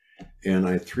there. And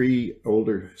I had three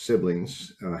older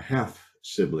siblings, half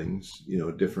siblings,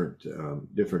 different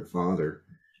father.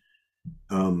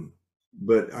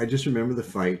 But I just remember the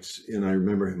fights, and I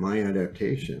remember my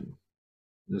adaptation.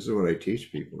 This is what I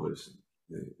teach people: is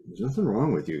there's nothing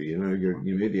wrong with you.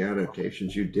 You made the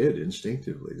adaptations you did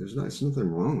instinctively. There's nothing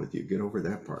wrong with you. Get over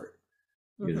that part.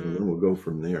 Then we'll go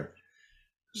from there.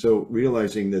 So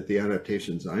realizing that the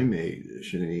adaptations I made,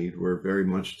 Sinead, were very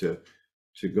much to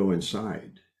go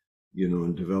inside,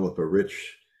 and develop a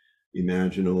rich,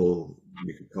 imaginal,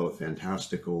 you could call it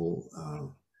fantastical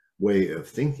way of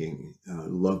thinking.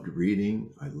 Loved reading.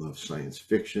 I loved science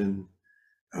fiction.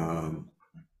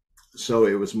 So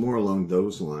it was more along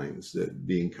those lines, that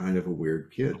being kind of a weird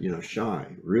kid, shy,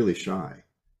 really shy,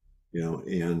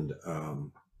 and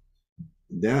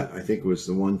that I think was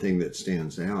the one thing that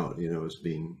stands out, as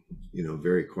being,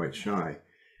 very quite shy.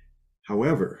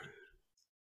 However,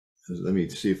 let me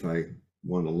see if I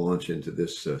want to launch into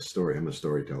this story. I'm a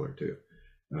storyteller too.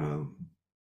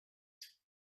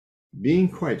 Being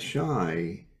quite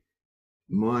shy,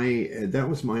 that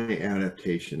was my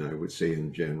adaptation, I would say,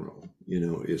 in general,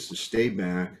 is to stay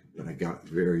back, but I got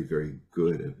very, very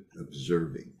good at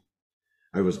observing.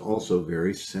 I was also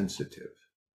very sensitive,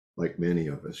 like many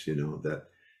of us, that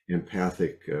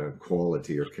empathic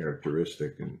quality or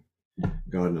characteristic, and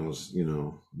God knows,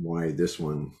 why this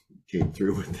one came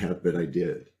through with that, but I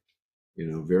did,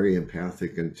 very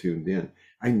empathic and tuned in.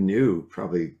 I knew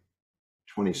probably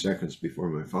 20 seconds before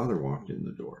my father walked in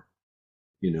the door,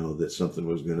 that something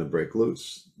was going to break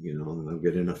loose, and I'll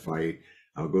get in a fight.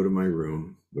 I'll go to my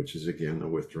room, which is, again, a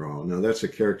withdrawal. Now, that's a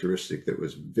characteristic that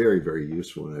was very, very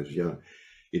useful when I was young.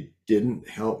 It didn't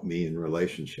help me in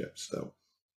relationships, though.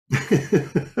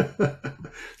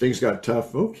 Things got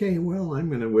tough. Okay, well, I'm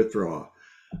going to withdraw.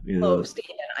 Oh,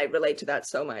 Stephen, I relate to that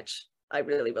so much. I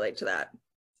really relate to that.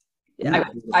 Yeah.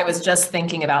 I was just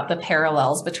thinking about the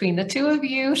parallels between the two of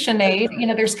you, Sinead.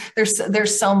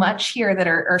 There's so much here that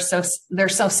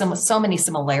there's so many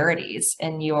similarities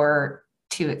in your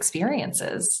two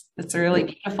experiences. It's really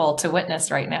beautiful to witness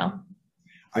right now.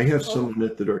 I have someone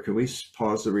at the door. Can we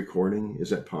pause the recording? Is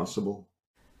that possible?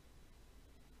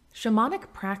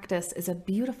 Shamanic practice is a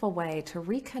beautiful way to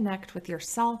reconnect with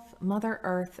yourself, Mother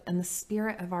Earth, and the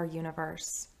spirit of our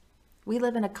universe. We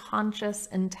live in a conscious,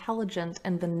 intelligent,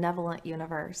 and benevolent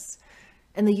universe.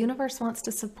 And the universe wants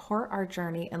to support our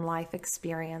journey and life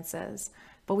experiences,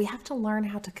 but we have to learn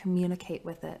how to communicate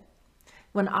with it.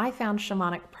 When I found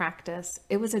shamanic practice,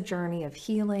 it was a journey of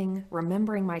healing,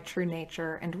 remembering my true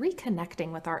nature, and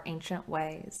reconnecting with our ancient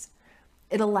ways.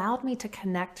 It allowed me to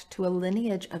connect to a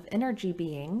lineage of energy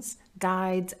beings,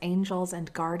 guides, angels,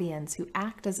 and guardians who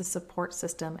act as a support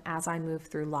system as I move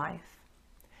through life.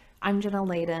 I'm Jenna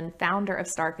Layden, founder of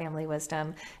Star Family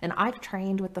Wisdom, and I've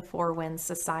trained with the Four Winds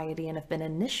Society and have been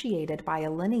initiated by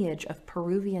a lineage of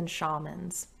Peruvian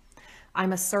shamans.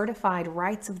 I'm a certified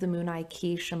Rites of the Moonai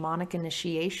Key shamanic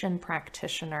initiation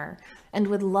practitioner and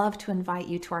would love to invite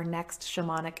you to our next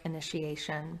shamanic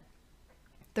initiation.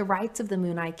 The Rites of the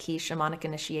Moonai Key Shamanic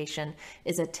Initiation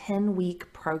is a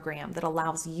 10-week program that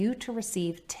allows you to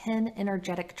receive 10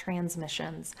 energetic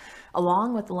transmissions,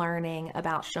 along with learning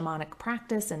about shamanic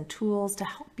practice and tools to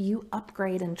help you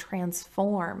upgrade and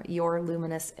transform your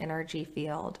luminous energy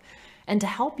field, and to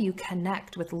help you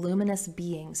connect with luminous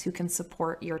beings who can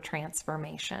support your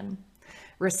transformation.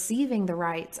 Receiving the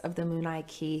rites of the Moonai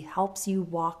Key helps you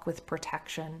walk with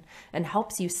protection and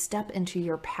helps you step into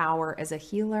your power as a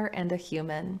healer and a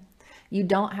human. You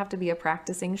don't have to be a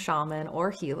practicing shaman or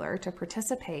healer to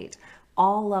participate.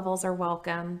 All levels are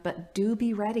welcome, but do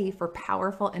be ready for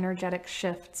powerful energetic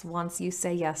shifts once you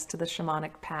say yes to the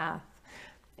shamanic path.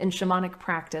 In shamanic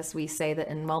practice, we say that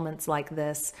in moments like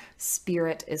this,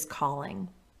 spirit is calling,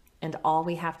 and all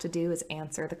we have to do is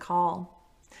answer the call.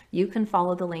 You can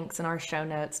follow the links in our show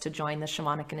notes to join the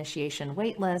Shamanic Initiation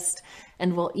waitlist,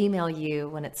 and we'll email you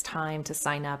when it's time to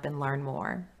sign up and learn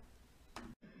more.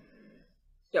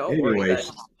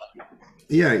 Anyways,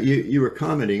 yeah, you were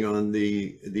commenting on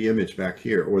the image back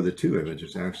here, or the two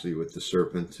images actually, with the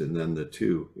serpent and then the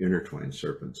two intertwined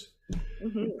serpents.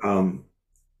 Mm-hmm.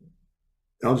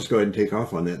 I'll just go ahead and take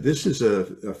off on that. This is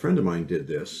a friend of mine did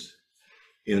this,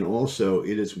 and also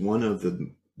it is one of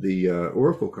the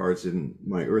oracle cards in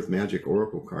my Earth Magic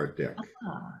Oracle card deck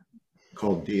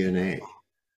called DNA.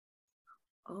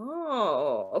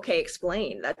 Oh, okay.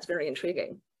 Explain. That's very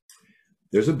intriguing.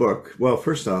 There's a book. Well,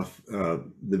 first off,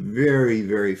 the very,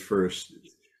 very first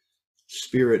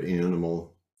spirit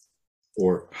animal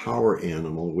or power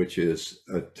animal, which is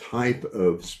a type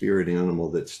of spirit animal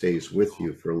that stays with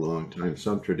you for a long time.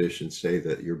 Some traditions say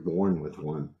that you're born with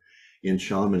one. In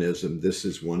shamanism, this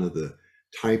is one of the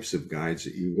types of guides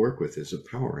that you work with as a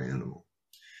power animal.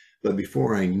 But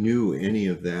before I knew any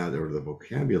of that or the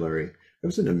vocabulary, I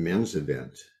was in a men's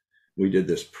event. We did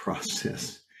this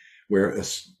process where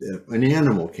an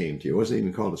animal came to you. It wasn't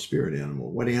even called a spirit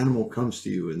animal. What animal comes to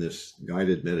you in this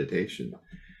guided meditation?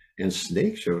 And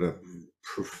snake showed up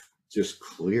just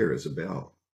clear as a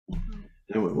bell.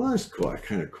 And I went, well, that's cool.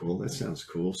 Kind of cool. That sounds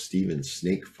cool. Steven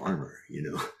Snake Farmer,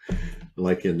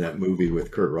 like in that movie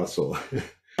with Kurt Russell.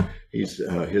 He's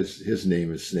his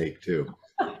name is Snake too.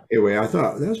 Anyway, I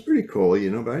thought that was pretty cool,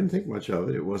 but I didn't think much of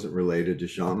it. It wasn't related to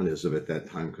shamanism at that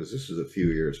time because this was a few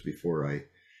years before I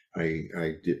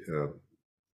did,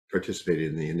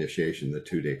 participated in the initiation, the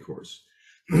 2-day course.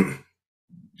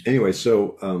 Anyway,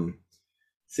 so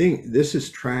this has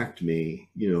tracked me,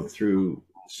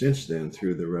 since then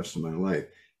through the rest of my life.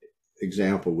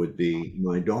 Example would be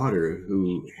my daughter,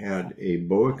 who had a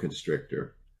boa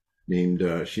constrictor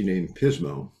she named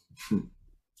Pismo.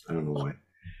 I don't know why,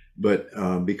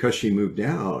 but because she moved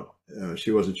out,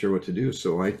 she wasn't sure what to do.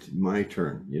 So my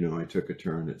turn, I took a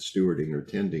turn at stewarding or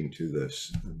tending to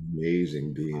this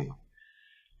amazing being.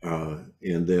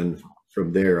 And then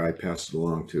from there, I passed it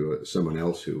along to someone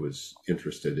else who was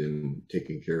interested in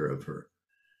taking care of her.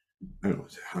 I don't know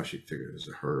how she figured it was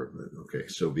a her, but okay,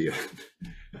 so be it.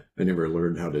 I never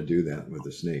learned how to do that with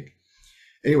a snake.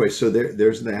 Anyway, so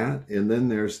there's that. And then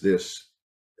there's this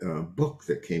book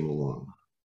that came along.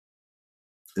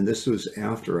 And this was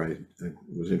after I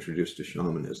was introduced to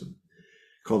shamanism,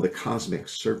 called The Cosmic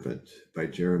Serpent by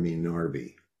Jeremy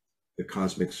Narby. The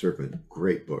Cosmic Serpent,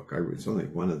 great book. It's only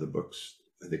one of the books,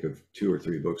 I think of 2 or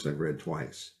 3 books I've read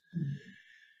twice.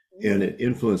 And it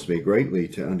influenced me greatly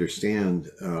to understand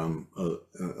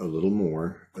a little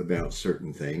more about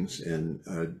certain things. And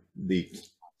the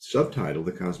subtitle,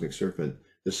 The Cosmic Serpent,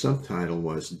 the subtitle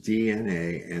was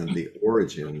DNA and the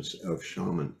Origins of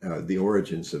the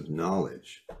Origins of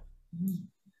Knowledge.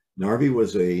 Narby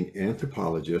was an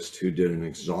anthropologist who did an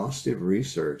exhaustive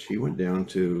research. He went down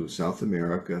to South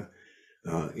America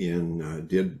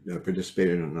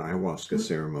participated in an ayahuasca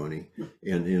ceremony.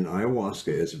 And in ayahuasca,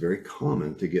 it's very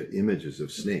common to get images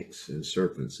of snakes and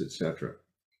serpents, etc.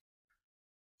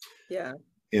 Yeah.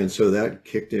 And so that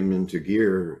kicked him into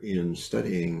gear in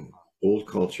studying old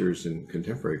cultures and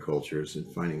contemporary cultures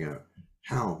and finding out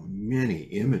how many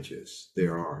images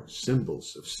there are,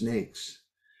 symbols of snakes.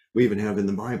 We even have in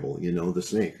the Bible, the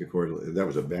snake, of course, that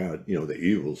was a bad, the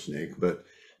evil snake, but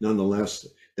nonetheless,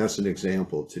 that's an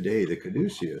example. Today, the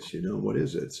caduceus, what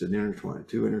is it? It's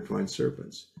two intertwined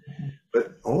serpents.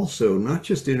 But also not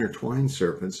just intertwined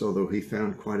serpents, although he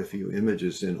found quite a few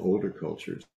images in older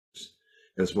cultures,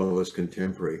 as well as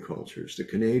contemporary cultures. The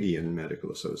Canadian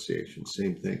Medical Association,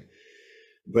 same thing.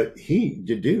 But he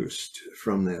deduced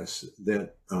from this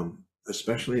that,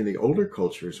 especially in the older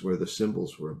cultures where the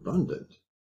symbols were abundant,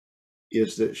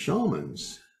 is that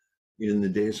shamans in the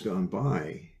days gone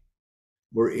by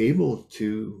were able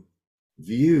to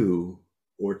view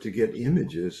or to get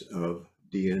images of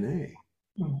DNA.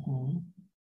 Mm-hmm.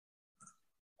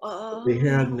 They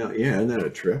had isn't that a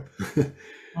trip?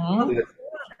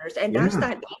 And that's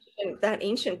that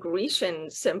ancient Grecian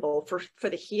symbol for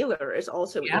the healer is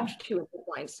also 2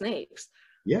 intertwined snakes.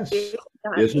 Yes.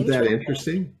 Isn't that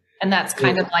interesting? And that's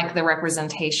kind of like the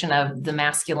representation of the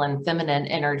masculine, feminine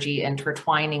energy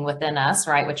intertwining within us,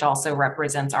 right? Which also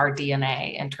represents our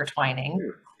DNA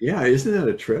intertwining. Yeah, isn't that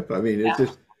a trip? I mean,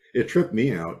 it tripped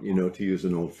me out, to use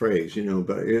an old phrase,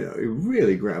 but it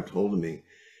really grabbed hold of me.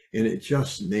 And it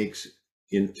just makes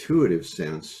intuitive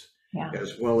sense,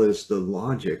 as well as the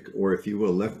logic, or if you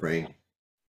will, left brain,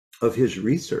 of his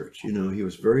research. He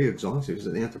was very exhaustive. He was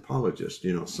an anthropologist,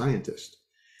 scientist.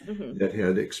 Mm-hmm. That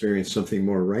had experienced something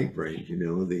more right-brained,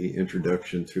 the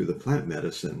introduction through the plant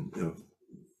medicine of,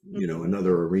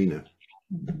 another arena.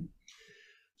 Mm-hmm.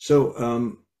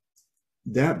 So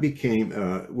that became,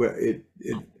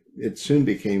 it soon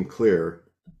became clear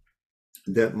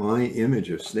that my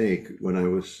image of snake, when I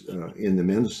was in the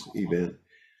men's event,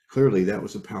 clearly that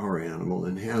was a power animal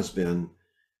and has been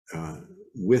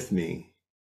with me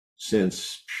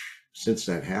since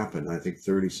that happened, I think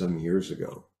 30 some years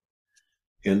ago.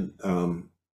 And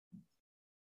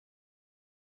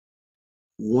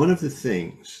one of the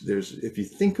things, if you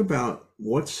think about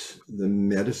what's the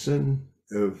medicine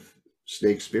of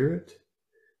snake spirit,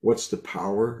 what's the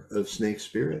power of snake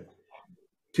spirit,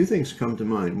 two things come to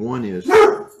mind. One is,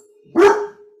 out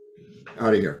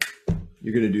of here.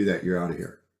 You're going to do that. You're out of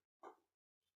here.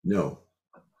 No,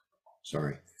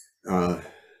 sorry.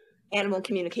 Animal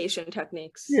communication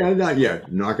techniques. Yeah, not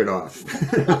yet. Knock it off.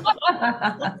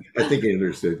 I think he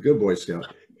understood. Good Boy Scout.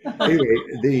 Anyway,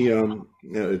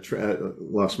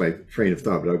 lost my train of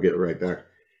thought, but I'll get it right back.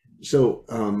 So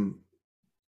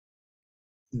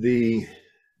the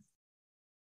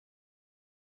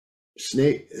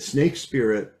snake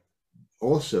spirit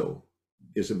also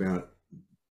is about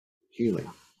healing.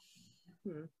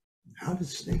 How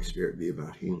does snake spirit be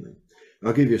about healing?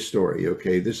 I'll give you a story.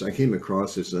 Okay, I came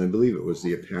across this, and I believe it was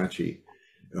the Apache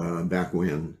back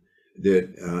when,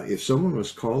 that if someone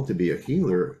was called to be a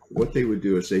healer, what they would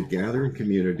do is they'd gather in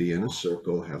community in a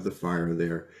circle, have the fire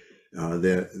there,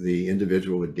 that the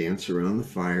individual would dance around the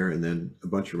fire, and then a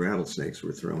bunch of rattlesnakes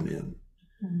were thrown in.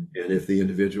 And if the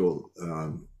individual,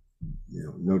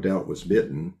 no doubt was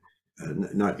bitten,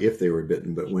 not if they were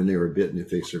bitten, but when they were bitten, if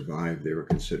they survived, they were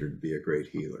considered to be a great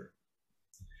healer.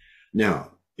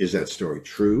 Now, is that story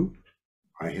true?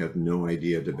 I have no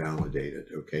idea to validate it,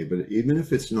 okay? But even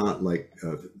if it's not like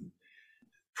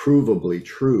provably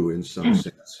true in some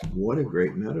sense, what a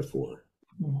great metaphor.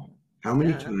 How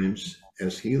many times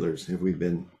as healers have we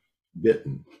been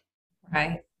bitten?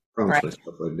 Right. Promise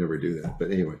myself I'd never do that.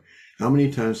 But anyway, how many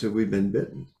times have we been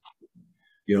bitten?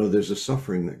 There's a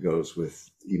suffering that goes with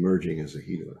emerging as a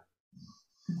healer.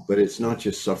 But it's not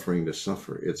just suffering to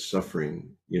suffer. It's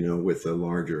suffering, with a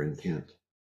larger intent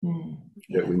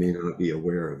that we may not be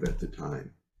aware of at the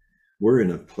time. We're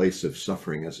in a place of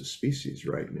suffering as a species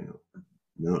right now.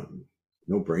 No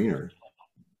brainer.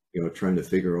 Trying to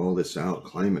figure all this out,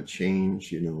 climate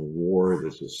change, war,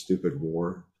 there's a stupid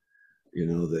war,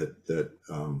 that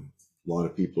a lot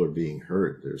of people are being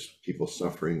hurt. There's people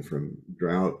suffering from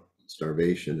drought,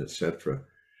 starvation, etc.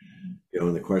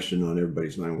 And the question on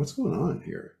everybody's mind, what's going on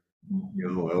here?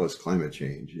 Well, it's climate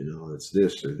change, it's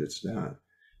this or it's that.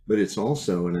 But it's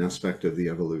also an aspect of the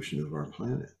evolution of our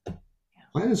planet. The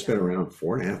planet's been around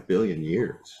 4.5 billion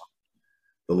years.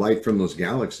 The light from those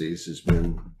galaxies is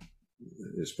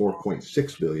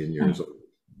 4.6 billion years old.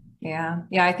 Yeah.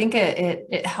 I think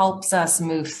it helps us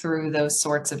move through those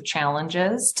sorts of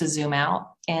challenges, to zoom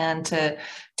out and to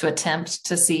attempt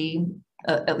to see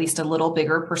at least a little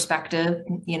bigger perspective,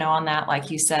 on that,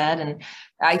 like you said. And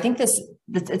I think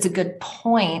it's a good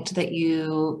point that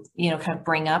you kind of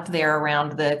bring up there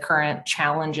around the current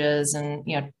challenges and,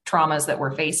 traumas that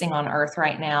we're facing on Earth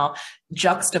right now,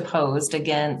 juxtaposed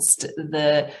against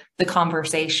the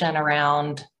conversation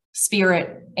around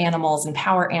spirit animals and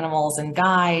power animals and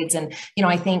guides. And,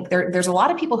 I think there's a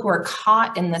lot of people who are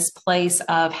caught in this place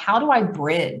of, how do I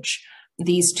bridge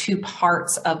these two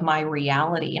parts of my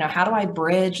reality? How do I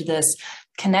bridge this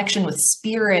connection with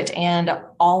spirit and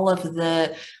all of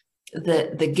the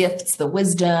gifts, the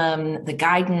wisdom, the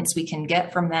guidance we can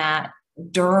get from that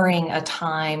during a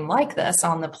time like this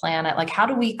on the planet? Like, how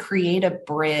do we create a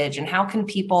bridge, and how can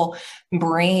people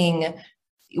bring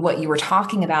what you were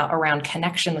talking about around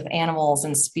connection with animals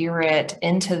and spirit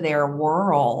into their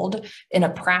world in a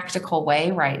practical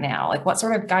way right now? Like, what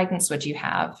sort of guidance would you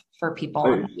have for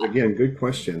people? Again, good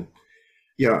question.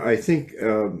 Yeah, I think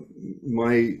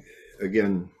my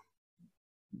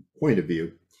point of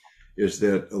view is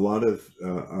that a lot of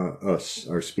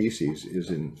our species is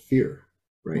in fear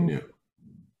right now.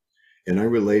 And I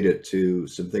relate it to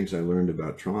some things I learned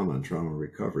about trauma and trauma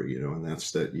recovery, and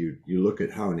that's that you look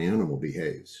at how an animal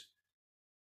behaves,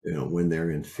 when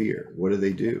they're in fear. What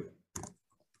do?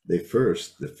 The fear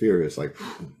is like,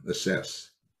 assess,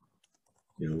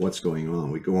 what's going on.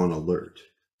 We go on alert.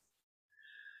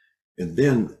 And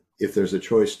then if there's a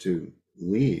choice to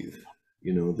leave,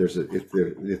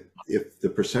 if the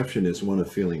perception is one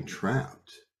of feeling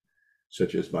trapped,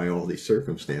 such as by all these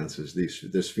circumstances,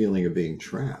 this feeling of being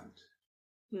trapped,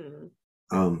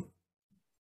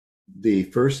 the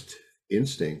first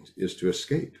instinct is to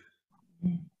escape.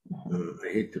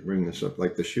 I hate to bring this up,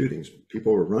 like the shootings,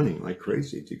 people were running like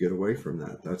crazy to get away from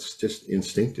that. That's just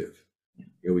instinctive.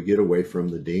 We get away from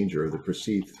the danger or the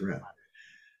perceived threat.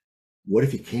 What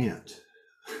if you can't?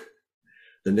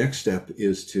 The next step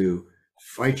is to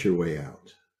fight your way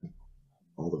out.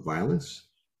 All the violence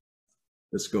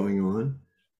that's going on,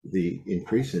 the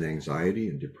increase in anxiety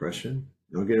and depression.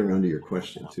 And I'll get around to your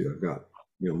question too. I've got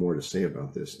more to say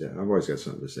about this. I've always got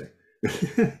something to say.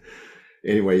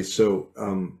 Anyway, so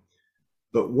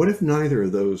but what if neither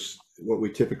of those what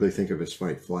we typically think of as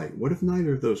fight flight. What if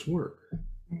neither of those work?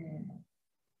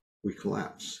 We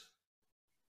collapse.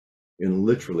 And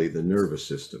literally the nervous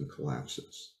system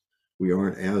collapses. We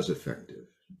aren't as effective,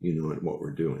 at what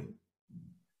we're doing.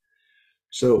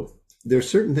 So there's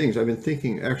certain things I've been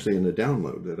thinking, actually, in the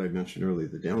download that I mentioned earlier,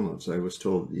 the downloads, I was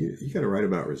told you got to write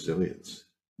about resilience.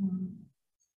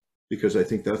 Because I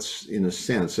think that's, in a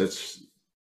sense, that's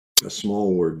a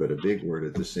small word, but a big word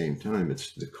at the same time.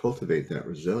 It's to cultivate that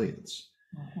resilience.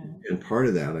 And part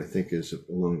of that, I think, is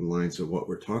along the lines of what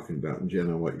we're talking about. And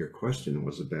Jenna, what your question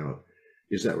was about,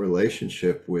 is that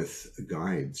relationship with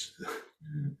guides,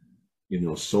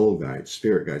 soul guides,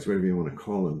 spirit guides, whatever you want to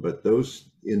call them, but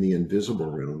those in the invisible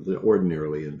realm, the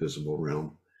ordinarily invisible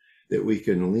realm, that we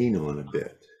can lean on a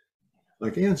bit,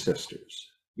 like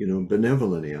ancestors,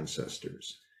 benevolent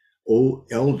ancestors,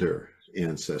 elder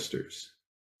ancestors.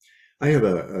 I have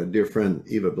a dear friend,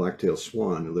 Eva Blacktail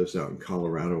Swan, who lives out in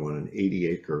Colorado on an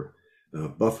 80-acre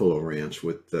buffalo ranch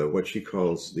with what she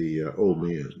calls the old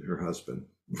man, her husband.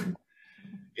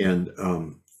 And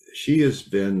she has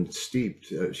been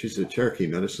steeped. She's a Cherokee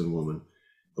medicine woman.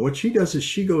 And what she does is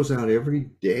she goes out every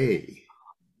day,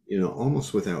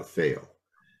 almost without fail,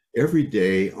 every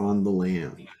day on the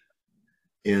land,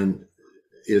 and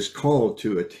is called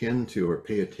to attend to or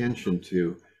pay attention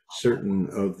to certain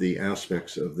of the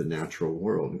aspects of the natural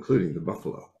world, including the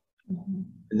buffalo.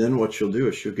 And then what she'll do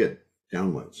is she'll get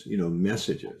downloads,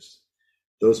 messages.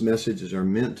 Those messages are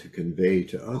meant to convey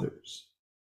to others.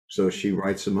 So she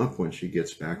writes them up when she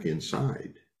gets back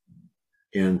inside.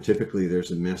 And typically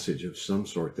there's a message of some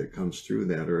sort that comes through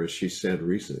that. Or as she said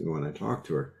recently when I talked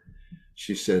to her,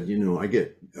 she said, I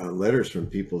get letters from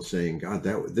people saying, God,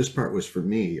 this part was for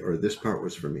me, or this part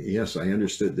was for me. Yes, I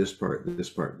understood this part, this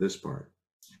part, this part.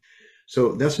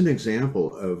 So that's an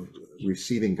example of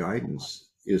receiving guidance,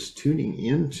 is tuning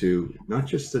into not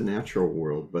just the natural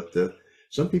world, but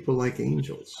some people like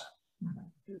angels.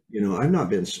 I've not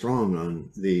been strong on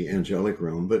the angelic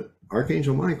realm, but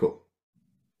Archangel Michael,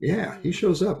 yeah, he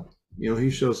shows up. He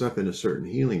shows up in a certain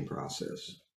healing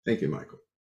process. Thank you, Michael.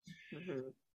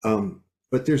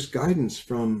 But there's guidance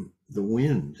from the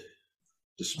wind,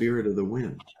 the spirit of the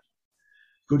wind.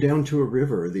 Go down to a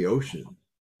river or the ocean,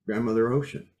 Grandmother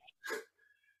Ocean.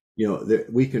 That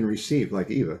we can receive,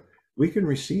 like Eva, we can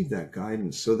receive that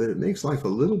guidance so that it makes life a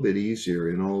little bit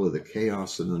easier in all of the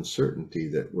chaos and uncertainty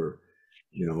that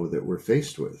we're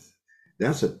faced with.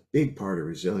 That's a big part of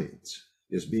resilience,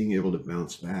 is being able to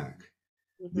bounce back.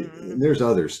 And there's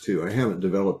others too. I haven't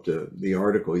developed the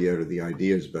article yet or the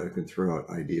ideas, but I can throw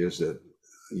out ideas that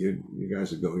you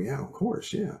guys would go, yeah, of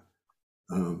course, yeah.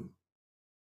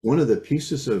 One of the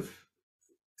pieces of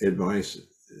advice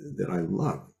that I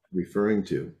love referring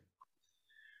to,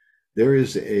 there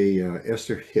is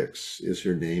Esther Hicks is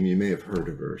her name. You may have heard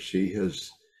of her.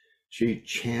 She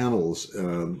channels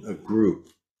a group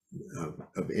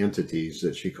of entities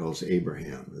that she calls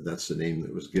Abraham. That's the name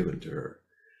that was given to her.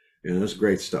 And that's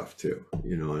great stuff too. I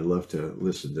love to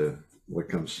listen to what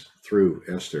comes through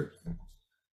Esther.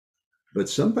 But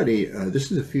somebody,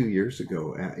 this is a few years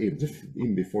ago,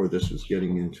 even before this was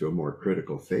getting into a more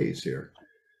critical phase here,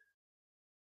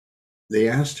 they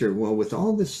asked her, well, with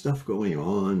all this stuff going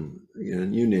on,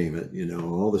 and you name it,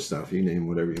 all the stuff, you name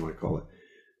whatever you want to call it,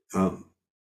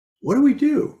 what do we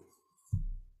do?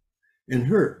 And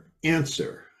her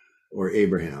answer, or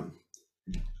Abraham,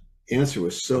 answer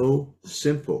was so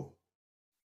simple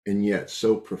and yet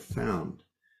so profound,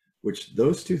 which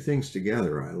those two things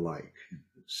together I like,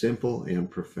 simple and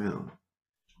profound.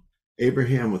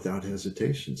 Abraham, without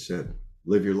hesitation, said,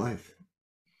 live your life.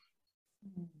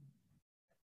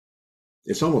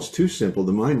 It's almost too simple.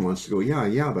 The mind wants to go,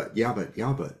 yeah, but.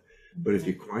 But if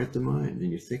you quiet the mind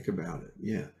and you think about it,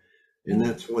 yeah. And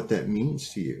that's what that means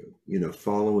to you,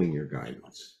 following your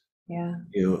guidance. Yeah.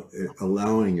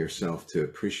 Allowing yourself to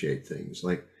appreciate things.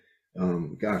 Like,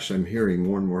 gosh, I'm hearing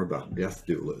more and more about death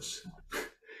doulas.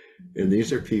 And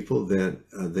these are people that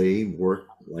they work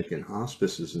like in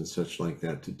hospices and such like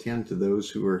that to tend to those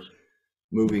who are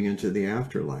moving into the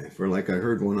afterlife. Or like I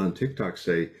heard one on TikTok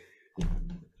say,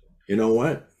 you know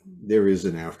what? There is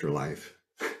an afterlife.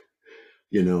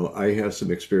 I have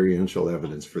some experiential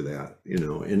evidence for that,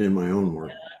 and in my own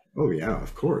work. Oh yeah,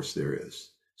 of course there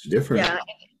is. It's different. Yeah,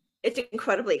 it's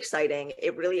incredibly exciting.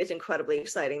 It really is incredibly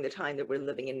exciting, the time that we're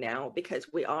living in now,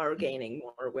 because we are gaining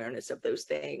more awareness of those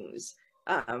things,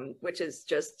 which is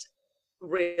just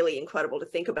really incredible to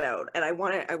think about. And I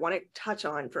want to touch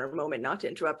on for a moment, not to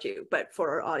interrupt you, but for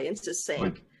our audience's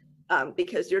sake,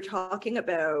 because you're talking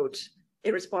about,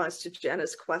 in response to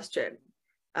Jenna's question,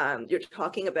 you're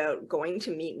talking about going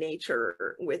to meet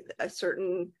nature with a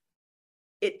certain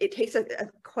it takes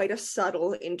quite a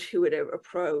subtle, intuitive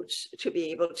approach to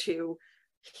be able to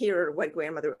hear what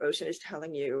Grandmother Ocean is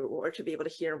telling you, or to be able to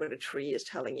hear what a tree is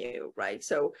telling you, right?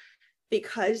 So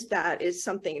because that is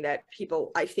something that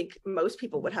people, I think most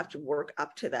people would have to work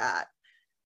up to that.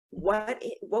 What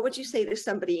would you say to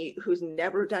somebody who's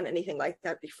never done anything like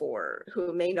that before,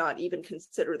 who may not even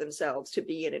consider themselves to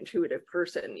be an intuitive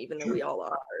person, even though we all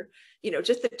are, you know,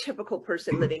 just the typical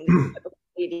person living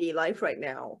daily life right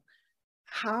now?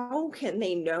 How can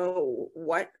they know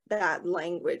what that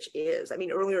language is? I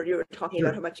mean, earlier you were talking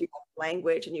about how much you love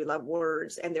language and you love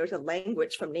words, and there's a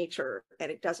language from nature, and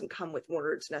it doesn't come with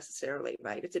words necessarily,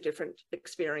 right? It's a different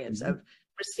experience of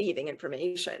receiving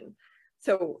information.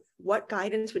 So what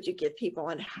guidance would you give people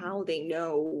on how they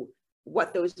know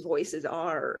what those voices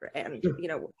are, and you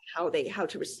know, how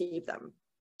to receive them?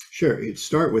 Sure. You'd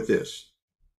start with this.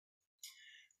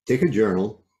 Take a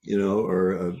journal, you know,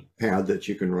 or a pad that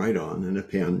you can write on, and a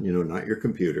pen, you know, not your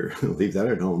computer. Leave that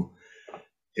at home.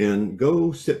 And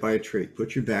go sit by a tree.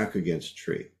 Put your back against a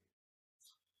tree.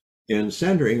 And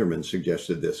Sandra Ingerman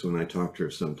suggested this when I talked to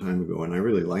her some time ago, and I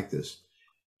really like this.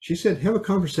 She said, have a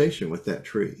conversation with that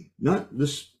tree, not the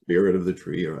spirit of the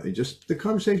tree, or just the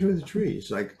conversation with the tree. It's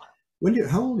like,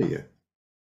 how old are you?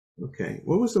 Okay.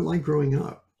 What was it like growing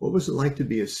up? What was it like to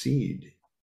be a seed?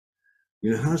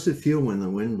 You know, how does it feel when the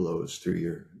wind blows through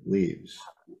your leaves,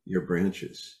 your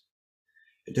branches?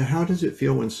 How does it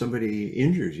feel when somebody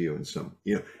injures you in some,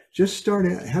 you know, just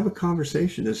have a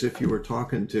conversation as if you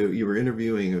were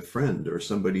interviewing a friend or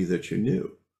somebody that you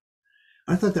knew.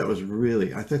 I thought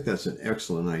that's an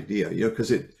excellent idea, you know,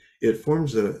 because it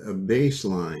forms a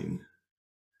baseline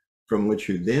from which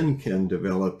you then can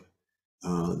develop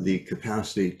the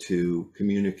capacity to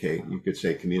communicate. You could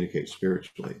say communicate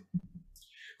spiritually.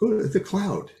 Go to the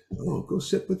cloud. Oh, go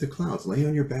sit with the clouds. Lay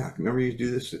on your back. Remember, you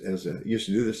used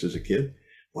to do this as a kid,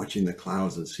 watching the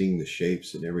clouds and seeing the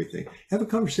shapes and everything. Have a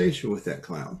conversation with that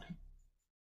cloud.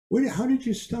 How did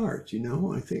you start? You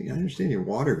know, I understand your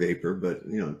water vapor, but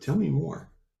you know, tell me more.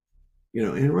 You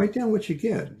know, and write down what you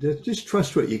get. Just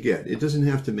trust what you get. It doesn't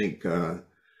have to make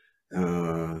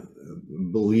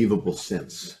believable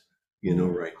sense. You know,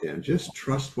 right then. Just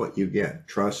trust what you get.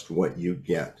 Trust what you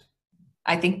get.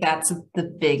 I think that's the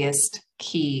biggest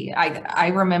key. I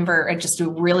remember, just a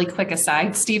really quick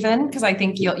aside, Stephen, because I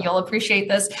think you'll appreciate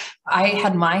this. I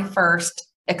had my first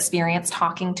experience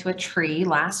talking to a tree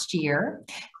last year,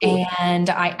 and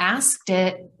I asked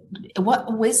it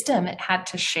what wisdom it had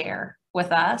to share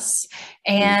with us.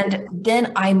 And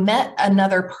then I met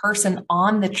another person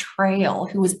on the trail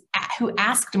who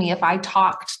asked me if I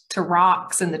talked to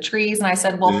rocks and the trees. And I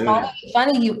said, well,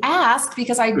 funny you asked,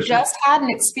 because I just had an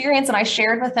experience, and I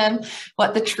shared with him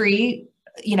what the tree,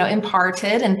 you know,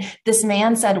 imparted. And this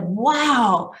man said,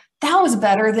 wow, that was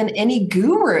better than any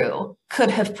guru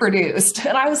could have produced.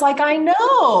 And I was like, I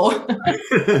know.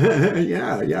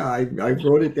 Yeah. I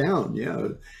wrote it down. Yeah.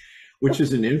 Which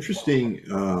is an interesting,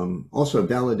 also a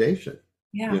validation,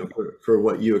 you know, for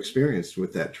what you experienced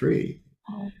with that tree.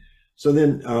 So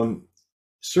then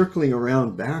circling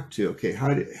around back to, okay,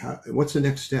 what's the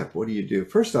next step? What do you do?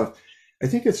 First off, I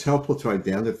think it's helpful to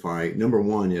identify, number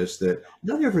one is that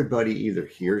not everybody either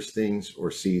hears things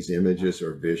or sees images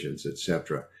or visions,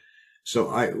 etc. So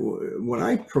what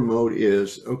I promote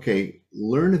is, okay,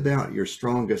 learn about your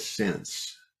strongest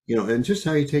sense, you know, and just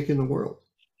how you take in the world,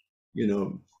 you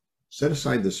know. Set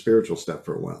aside the spiritual stuff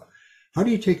for a while. How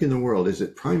do you take in the world? Is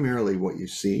it primarily what you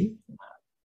see,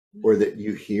 or that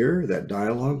you hear, that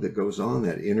dialogue that goes on,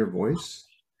 that inner voice?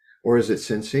 Or is it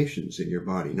sensations in your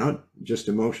body? Not just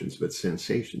emotions, but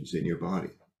sensations in your body.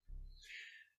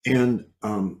 And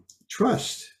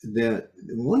trust that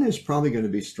one is probably going to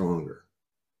be stronger.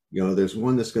 You know, there's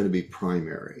one that's going to be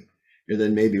primary, and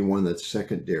then maybe one that's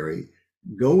secondary.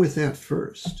 Go with that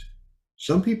first.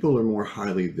 Some people are more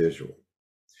highly visual.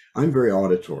 I'm very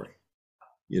auditory,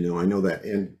 you know, I know that,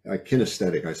 and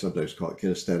kinesthetic, I sometimes call it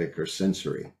kinesthetic or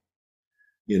sensory.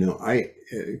 You know,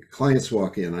 clients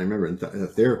walk in, I remember in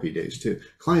therapy days too,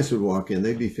 clients would walk in,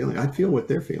 I'd feel what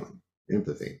they're feeling,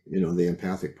 empathy, you know, the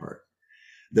empathic part,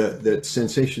 the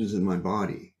sensations in my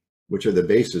body, which are the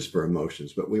basis for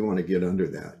emotions, but we want to get under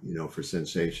that, you know, for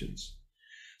sensations.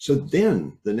 So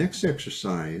then the next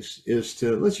exercise is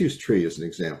let's use tree as an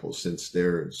example, since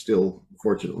they're still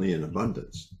fortunately in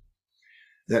abundance.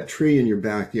 That tree in your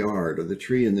backyard, or the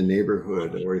tree in the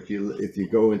neighborhood, or if you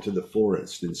go into the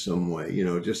forest in some way, you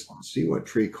know, just see what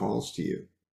tree calls to you,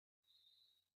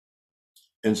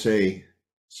 and say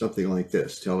something like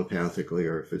this telepathically,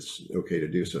 or if it's okay to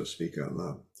do so, speak out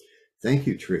loud. Thank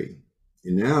you, tree.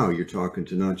 And now you're talking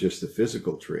to not just the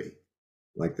physical tree,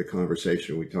 like the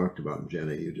conversation we talked about,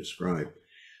 Jenna, you described,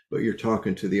 but you're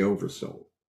talking to the oversoul.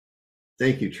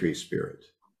 Thank you, tree spirit.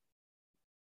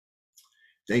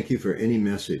 Thank you for any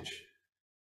message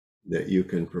that you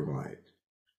can provide.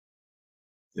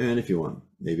 And if you want,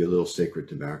 maybe a little sacred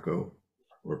tobacco,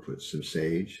 or put some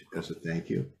sage as a thank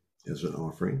you, as an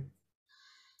offering.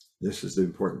 This is the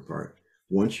important part.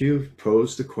 Once you've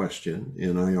posed the question,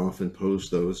 and I often pose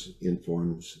those in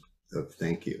forms of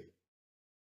thank you,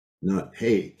 not,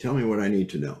 hey, tell me what I need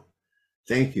to know.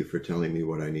 Thank you for telling me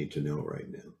what I need to know right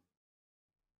now.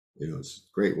 You know, it's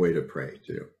a great way to pray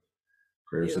too.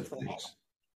 Prayers of thanks.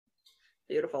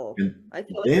 Beautiful. And I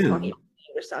feel like you're talking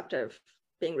about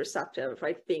being receptive,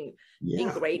 right? Being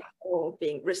grateful,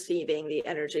 being receiving the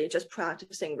energy, just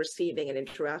practicing receiving and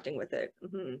interacting with it.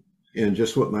 Mm-hmm. And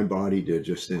just what my body did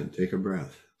just then, take a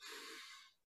breath.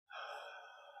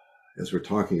 As we're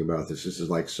talking about this, this is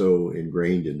like so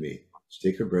ingrained in me. Just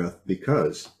take a breath,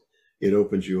 because it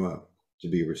opens you up to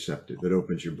be receptive. It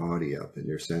opens your body up and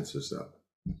your senses up.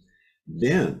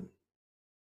 Then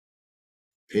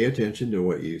pay attention to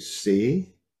what you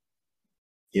see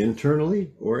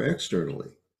internally or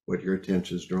externally, what your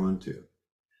attention is drawn to,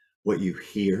 what you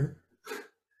hear,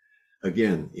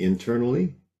 again,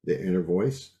 internally, the inner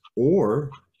voice, or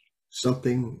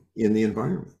something in the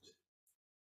environment,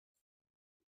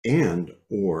 and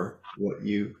or what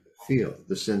you feel,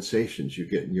 the sensations you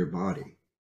get in your body.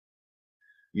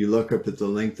 You look up at the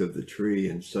length of the tree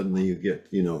and suddenly you get,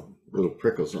 you know, little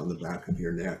prickles on the back of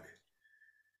your neck.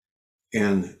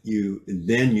 And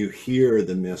then you hear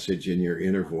the message in your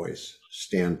inner voice,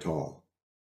 stand tall,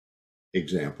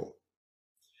 example.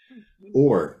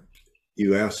 Or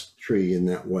you ask tree in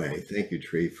that way, thank you,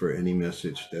 tree, for any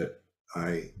message that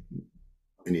I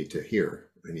need to hear,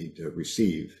 I need to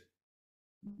receive,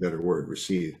 better word,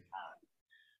 receive.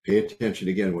 Pay attention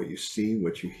again, what you see,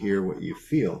 what you hear, what you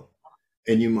feel.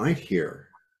 And you might hear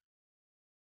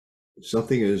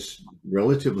something as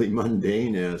relatively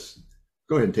mundane as,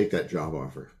 go ahead and take that job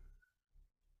offer.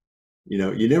 You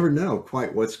know, you never know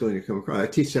quite what's going to come across. I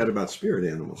teach that about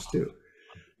spirit animals too.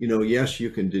 You know, yes, you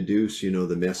can deduce, you know,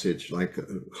 the message. Like a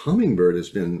hummingbird has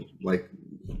been, like,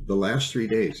 the last 3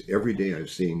 days, every day I've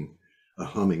seen a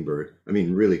hummingbird. I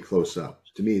mean, really close up.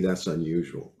 To me, that's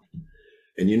unusual.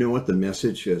 And you know what the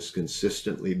message has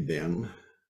consistently been?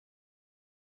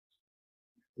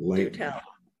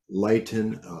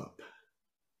 Lighten up.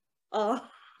 Oh.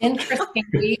 Interesting.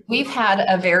 We've had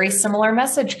a very similar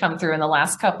message come through in the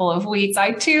last couple of weeks.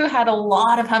 I too had a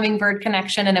lot of hummingbird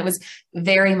connection, and it was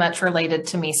very much related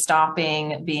to me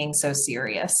stopping being so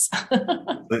serious.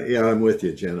 Yeah, I'm with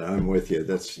you, Jenna. I'm with you.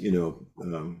 That's, you know,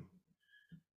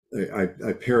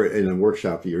 I parrot in a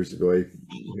workshop years ago.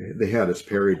 They had us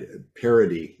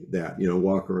parody that, you know,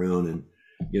 walk around and,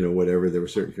 you know, whatever. There were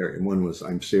certain characters, and one was,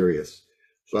 I'm serious.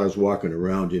 So I was walking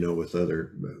around, you know, with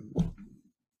other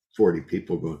 40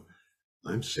 people going,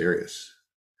 I'm serious.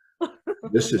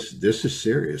 This is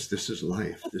serious. This is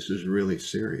life. This is really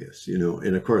serious, you know.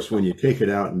 And of course, when you take it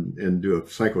out and do a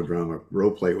psychodrama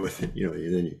role play with it, you know,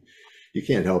 then you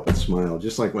can't help but smile.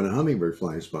 Just like when a hummingbird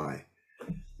flies by,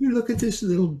 you look at this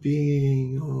little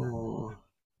being. Oh,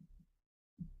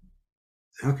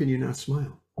 how can you not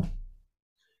smile?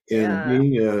 And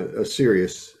being a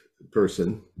serious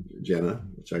person, Jenna,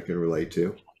 which I can relate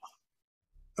to.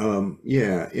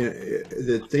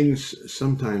 The things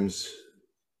sometimes,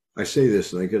 I say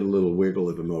this and I get a little wiggle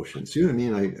of emotion. See what I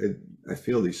mean? I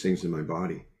feel these things in my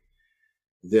body,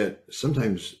 that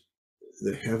sometimes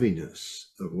the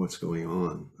heaviness of what's going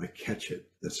on, I catch it.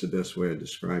 That's the best way to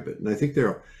describe it. And I think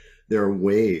there are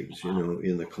waves, you know,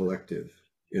 in the collective.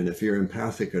 And if you're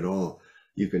empathic at all,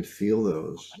 you can feel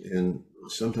those. And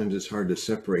sometimes it's hard to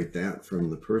separate that from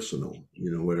the personal,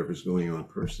 you know, whatever's going on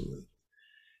personally.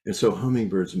 And so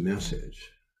Hummingbird's message,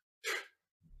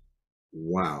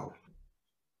 wow,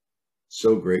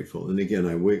 so grateful. And again,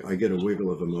 I get a wiggle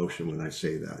of emotion when I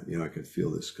say that. You know, I can feel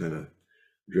this kind of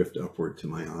drift upward to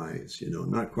my eyes, you know,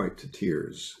 not quite to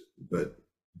tears, but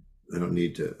I don't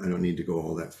need to go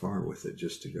all that far with it,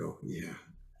 just to go, yeah,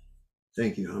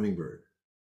 thank you, Hummingbird.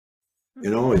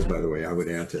 And always, by the way, I would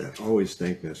add to that, always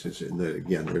thank message. And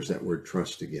again, there's that word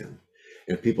trust again.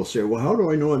 And people say, well, how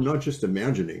do I know I'm not just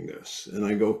imagining this? And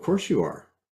I go, of course you are.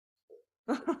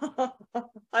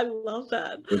 I love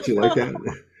that. Don't you like that?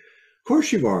 Of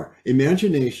course you are.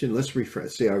 Imagination, let's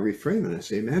reframe it. I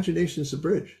say, imagination is the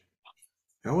bridge.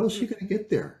 How else are you going to get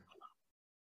there?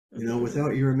 You know,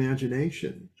 without your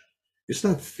imagination. It's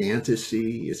not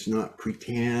fantasy. It's not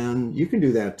pretend. You can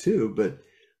do that too, but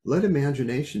let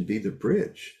imagination be the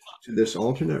bridge to this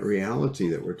alternate reality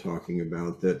that we're talking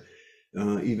about, that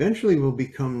eventually will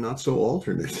become not so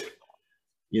alternate.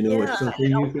 You know, it's Yeah, something and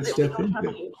you also can that we step don't have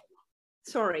into. to,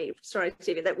 sorry,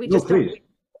 Stevie, that we No, just don't please.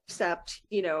 accept,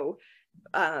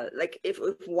 like if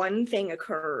one thing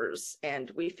occurs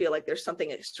and we feel like there's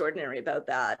something extraordinary about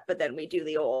that, but then we do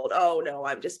the old, oh no,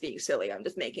 I'm just being silly, I'm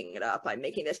just making it up, I'm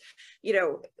making this,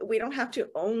 we don't have to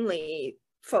only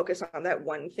focus on that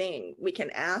one thing. We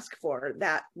can ask for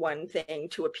that one thing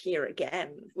to appear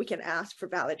again. We can ask for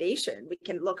validation. We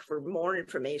can look for more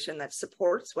information that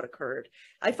supports what occurred.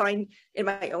 I find in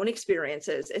my own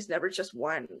experiences, it's never just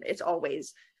one. It's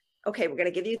always, okay, we're going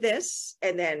to give you this.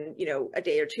 And then, a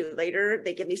day or two later,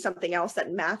 they give me something else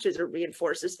that matches or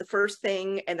reinforces the first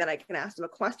thing. And then I can ask them a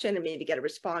question and maybe get a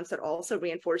response that also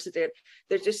reinforces it.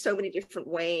 There's just so many different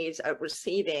ways of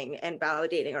receiving and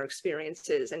validating our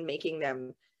experiences and making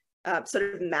them,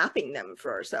 sort of mapping them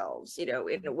for ourselves, in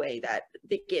a way that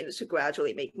begins to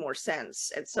gradually make more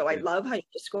sense. And so I love how you're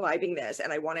describing this.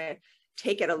 And I want to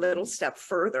take it a little step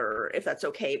further, if that's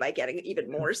okay, by getting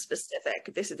even more specific.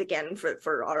 This is again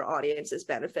for our audience's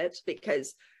benefit,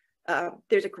 because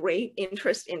there's a great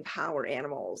interest in power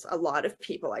animals. A lot of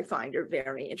people I find are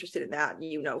very interested in that.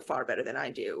 You know far better than I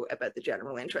do about the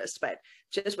general interest, but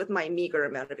just with my meager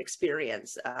amount of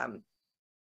experience,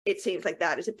 it seems like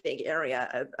that is a big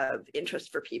area of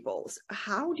interest for people.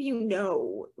 How do you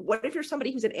know? What if you're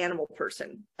somebody who's an animal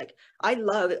person? Like, I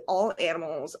love all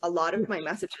animals. A lot of my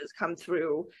messages come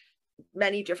through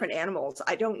many different animals.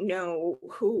 I don't know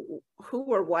who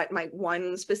or what my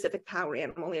one specific power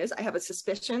animal is. I have a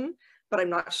suspicion, but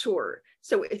I'm not sure.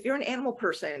 So if you're an animal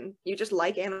person, you just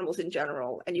like animals in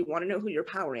general, and you want to know who your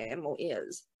power animal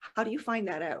is, how do you find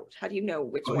that out? How do you know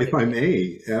which one? If I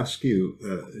may ask you,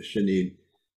 Sinead,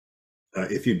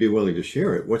 if you'd be willing to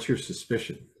share it, what's your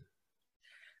suspicion?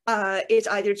 It's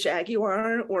either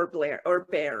jaguar or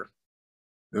bear.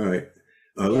 All right.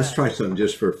 Let's try something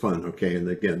just for fun, okay? And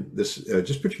again, this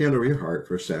just put your hand over your heart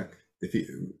for a sec,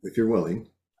 if you're willing.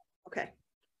 Okay.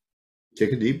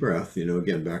 Take a deep breath.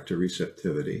 Again, back to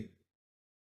receptivity,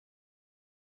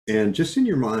 and just in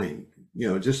your mind,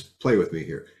 just play with me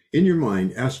here. In your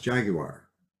mind, ask jaguar,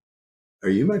 "Are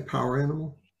you my power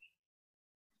animal?"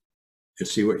 And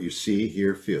see what you see,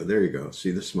 hear, feel. There you go. See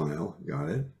the smile. Got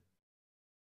it.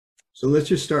 So let's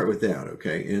just start with that,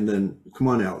 okay? And then come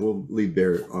on out. We'll leave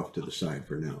bear off to the side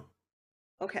for now.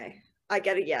 Okay. I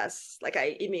get a yes. Like,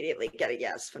 I immediately get a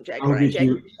yes from jaguar.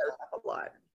 Jaguar shows up a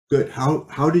lot. Good.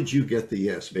 How did you get the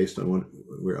yes based on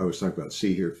what I was talking about?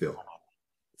 See, hear, feel.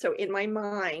 So in my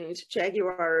mind,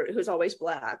 jaguar, who's always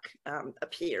black,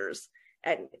 appears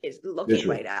and is looking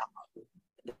right at me.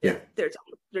 Yeah. There's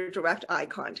direct eye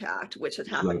contact, which has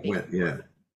happened. Yeah.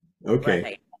 Okay.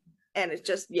 Right? And it's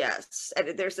just, yes.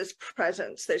 And there's this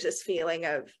presence, there's this feeling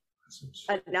of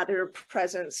another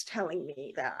presence telling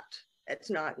me that it's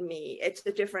not me. It's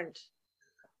a different,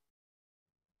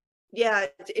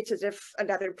 it's as if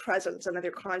another presence,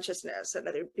 another consciousness,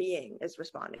 another being is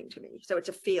responding to me. So it's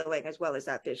a feeling as well as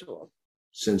that visual.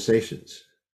 Sensations.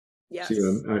 Yes. See,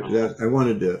 I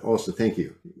wanted to also thank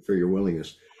you for your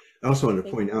willingness. I also wanted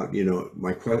to point out,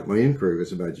 my inquiry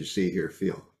was about you see, hear,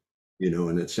 feel,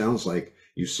 and it sounds like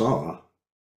you saw,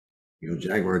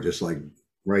 jaguar just like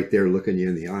right there looking you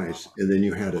in the eyes, and then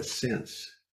you had a sense,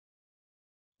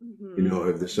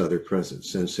 of this other presence,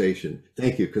 sensation.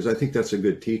 Thank you, because I think that's a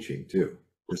good teaching too.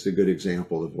 It's a good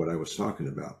example of what I was talking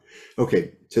about.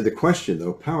 Okay, to the question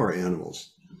though, power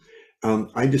animals.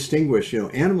 I distinguish,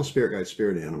 animal, spirit guide,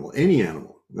 spirit animal, any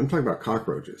animal. I'm talking about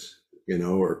cockroaches,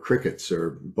 or crickets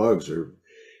or bugs or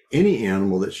any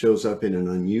animal that shows up in an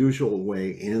unusual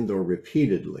way and or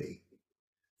repeatedly.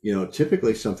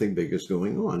 Typically something big is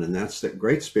going on, and that's that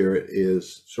great spirit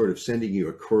is sort of sending you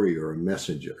a courier or a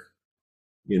messenger,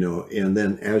 and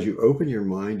then as you open your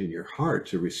mind and your heart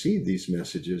to receive these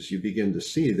messages, you begin to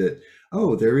see that,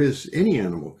 any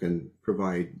animal can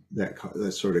provide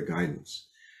that sort of guidance.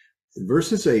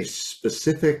 Versus a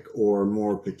specific or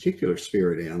more particular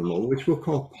spirit animal, which we'll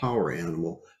call power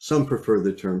animal. Some prefer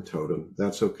the term totem.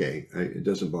 That's okay. It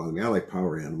doesn't bother me. I like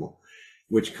power animal,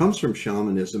 which comes from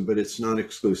shamanism, but it's not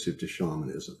exclusive to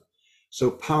shamanism.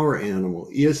 So power animal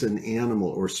is an animal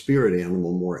or spirit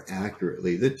animal, more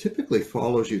accurately, that typically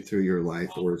follows you through your life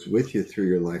or is with you through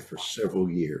your life for several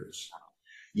years.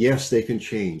 Yes, they can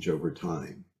change over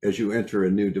time as you enter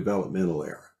a new developmental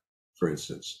era, for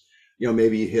instance.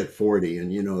 Maybe you hit 40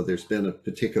 and, there's been a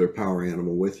particular power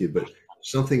animal with you, but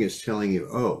something is telling you,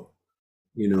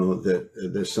 that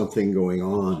there's something going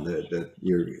on, that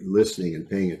you're listening and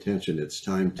paying attention. It's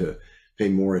time to pay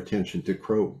more attention to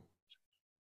crow.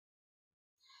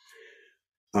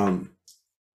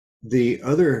 The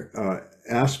other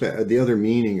aspect, the other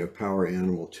meaning of power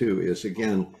animal too is,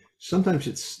 again, sometimes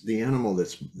it's the animal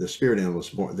that's the spirit animal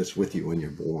that's with you when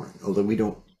you're born, although we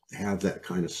don't have that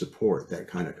kind of support, that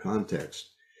kind of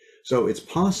context. So it's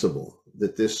possible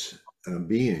that this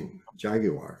being,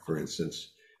 Jaguar, for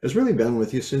instance, has really been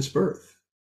with you since birth.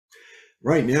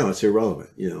 Right now, it's irrelevant.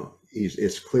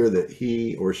 It's clear that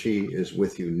he or she is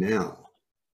with you now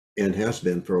and has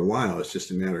been for a while. It's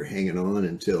just a matter of hanging on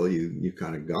until you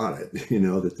kind of got it,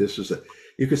 that this is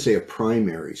you could say a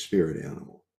primary spirit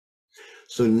animal.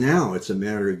 So now it's a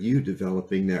matter of you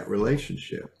developing that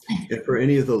relationship. And for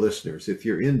any of the listeners, if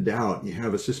you're in doubt, you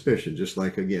have a suspicion, just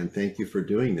like, again, thank you for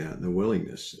doing that and the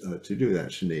willingness to do that,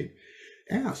 Sinead.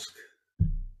 Ask,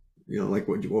 like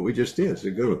what we just did.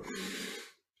 So go,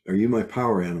 are you my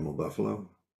power animal, Buffalo?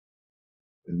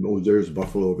 And there's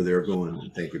Buffalo over there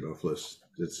going, thank you, Buffalo.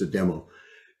 It's a demo.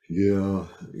 Yeah,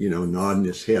 nodding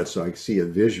his head. So I see a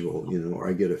visual, or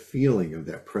I get a feeling of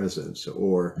that presence,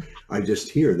 or I just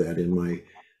hear that in my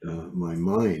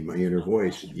mind, my inner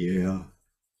voice. Yeah.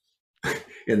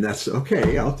 And that's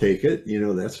okay. I'll take it.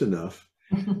 That's enough.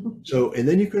 So, and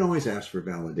then you can always ask for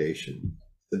validation.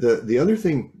 The other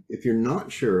thing, if you're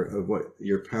not sure of what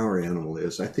your power animal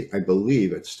is, I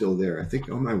believe it's still there. I think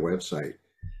on my website,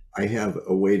 I have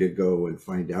a way to go and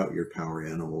find out your power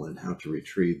animal and how to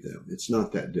retrieve them. It's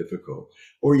not that difficult.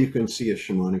 Or you can see a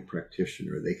shamanic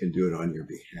practitioner. They can do it on your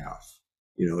behalf,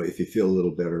 if you feel a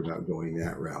little better about going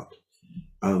that route.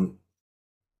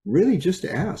 Really just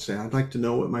ask. Say, I'd like to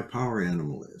know what my power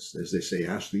animal is. As they say,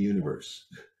 ask the universe.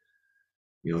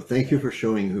 Thank you for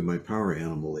showing who my power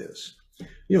animal is.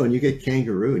 And you get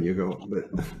kangaroo and you go, but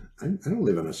I don't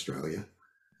live in Australia.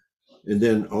 And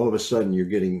then all of a sudden you're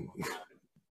getting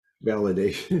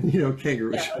validation,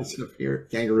 kangaroo shows up here,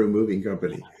 kangaroo moving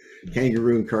company,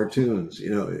 kangaroo cartoons,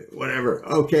 whatever.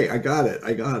 Okay, I got it.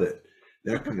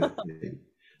 That kind of thing.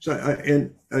 So,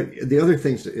 the other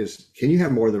things is, can you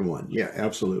have more than one? Yeah,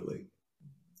 absolutely.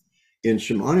 In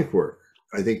shamanic work,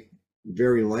 I think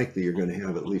very likely you're going to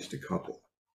have at least a couple,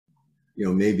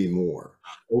 maybe more.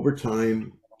 Over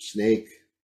time, snake,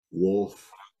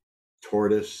 wolf,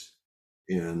 tortoise,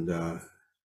 and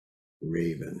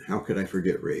raven. How could I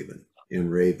forget raven?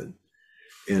 And raven.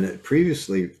 And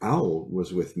previously, owl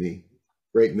was with me.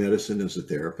 Great medicine as a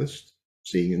therapist,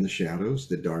 seeing in the shadows,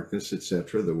 the darkness,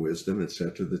 etc., the wisdom,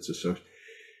 etc., that's associated.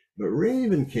 But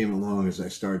raven came along as I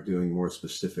started doing more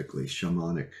specifically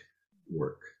shamanic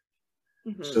work.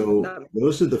 Mm-hmm. So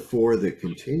those are the four that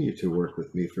continue to work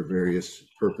with me for various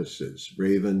purposes.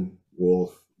 Raven,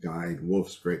 wolf, guide.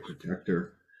 Wolf's great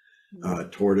protector.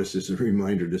 Tortoise is a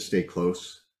reminder to stay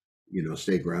close.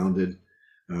 Stay grounded,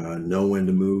 know when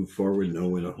to move forward, know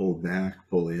when to hold back,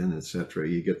 pull in, etc.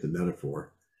 You get the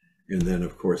metaphor. And then,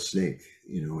 of course, snake,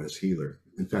 as healer.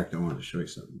 In fact, I wanted to show you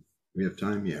something. We have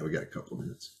time? Yeah, we got a couple of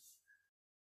minutes.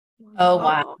 Oh,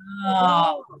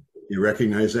 wow. You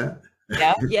recognize that?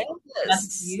 Yeah. Yes.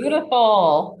 That's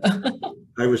beautiful.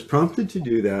 I was prompted to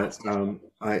do that.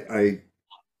 I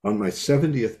on my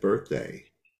 70th birthday,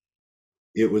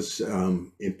 it was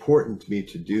important to me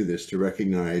to do this, to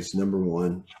recognize, number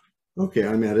one, okay,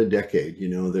 I'm at a decade,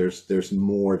 there's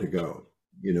more to go,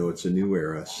 it's a new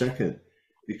era. Second,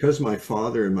 because my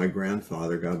father and my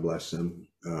grandfather, God bless them,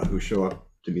 who show up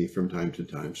to me from time to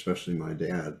time, especially my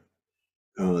dad,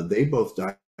 they both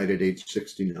died at age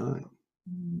 69.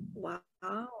 Wow.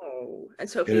 And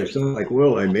so and it's not like,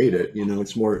 well, I made it,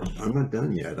 it's more, I'm not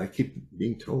done yet. I keep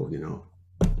being told,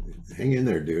 hang in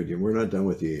there, dude, we're not done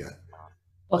with you yet.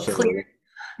 Well,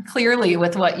 clearly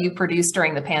with what you produced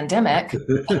during the pandemic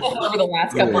over the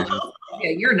last couple of months,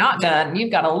 you're not done.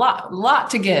 You've got a lot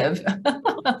to give.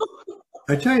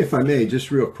 I tell you, if I may,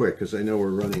 just real quick, because I know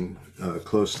we're running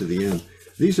close to the end.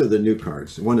 These are the new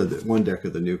cards, one deck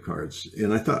of the new cards,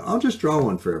 and I thought I'll just draw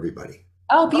one for everybody.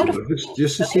 Oh, beautiful!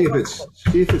 Just to see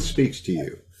if it speaks to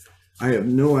you. I have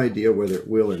no idea whether it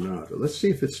will or not, but let's see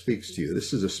if it speaks to you.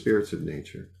 This is the spirits of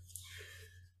nature.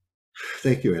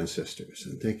 Thank you, ancestors,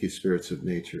 and thank you, spirits of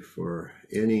nature, for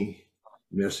any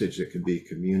message that can be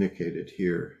communicated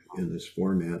here in this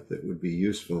format that would be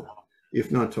useful,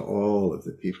 if not to all of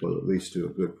the people, at least to a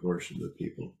good portion of the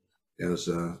people, as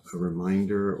a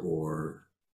reminder or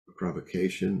a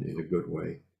provocation in a good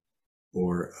way,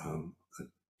 or a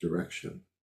direction.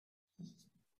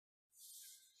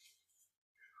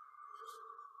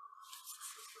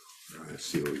 All right, let's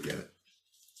see what we get.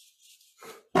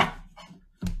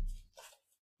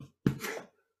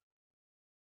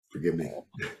 Forgive me.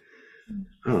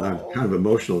 I don't know, I'm kind of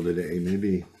emotional today.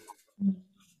 Maybe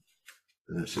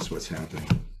that's just what's happening.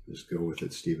 Just go with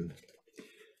it, Stephen.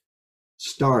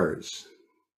 Stars.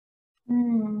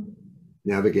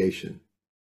 Navigation.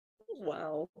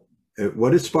 Wow.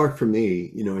 What it sparked for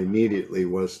me, immediately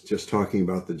was just talking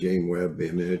about the Jane Webb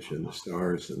image and the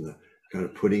stars and the kind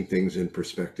of putting things in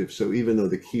perspective. So even though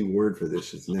the key word for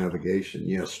this is navigation,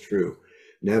 yes, true.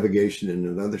 Navigation in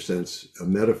another sense, a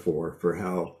metaphor for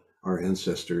how our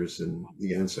ancestors and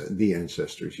the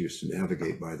ancestors used to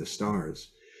navigate by the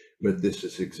stars. But this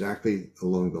is exactly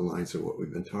along the lines of what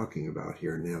we've been talking about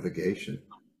here, navigation.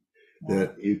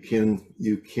 That you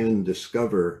can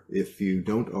discover, if you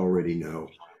don't already know,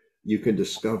 you can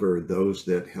discover those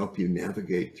that help you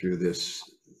navigate through this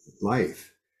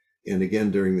life. And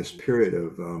again, during this period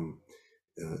of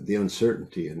the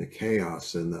uncertainty and the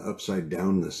chaos and the upside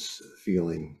downness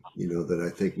feeling, that I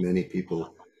think many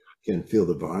people can feel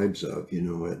the vibes of,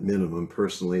 at minimum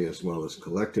personally as well as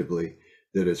collectively,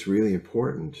 that it's really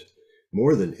important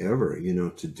more than ever,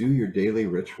 to do your daily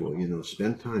ritual,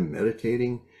 spend time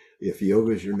meditating. If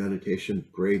yoga is your meditation,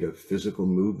 great, of physical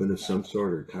movement of some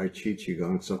sort, or Tai Chi,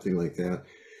 Qigong, something like that.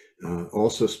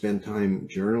 Also spend time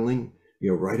journaling,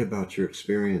 write about your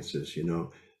experiences,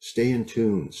 stay in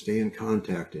tune, stay in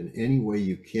contact in any way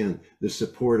you can. The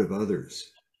support of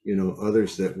others,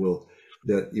 others that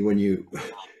when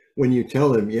you tell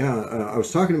them, I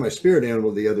was talking to my spirit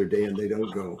animal the other day and they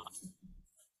don't go.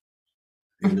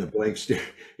 And the blank stare,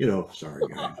 sorry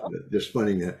guys, just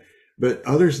funny that. But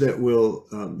others that will,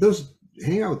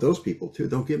 hang out with those people too.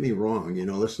 Don't get me wrong,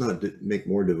 let's not make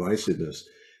more divisiveness,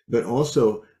 but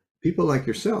also people like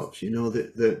yourselves,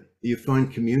 that you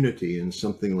find community in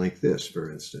something like this,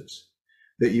 for instance,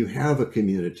 that you have a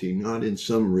community, not in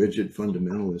some rigid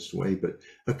fundamentalist way, but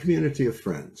a community of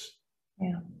friends.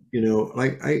 Yeah.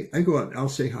 Like I go out, I'll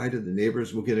say hi to the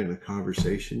neighbors, we'll get in a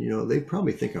conversation, they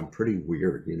probably think I'm pretty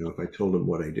weird, if I told them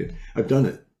what I do. I've done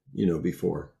it,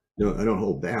 before. I don't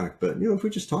hold back, but if we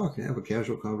just talk and have a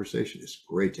casual conversation, it's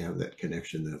great to have that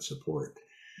connection, that support.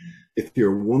 If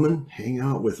you're a woman, hang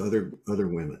out with other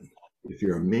women. If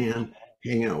you're a man,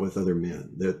 hang out with other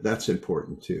men. That's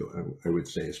important too, I would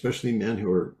say, especially men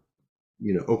who are,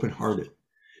 open-hearted.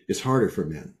 It's harder for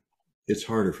men. It's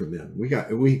harder for men.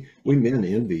 We men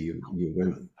envy you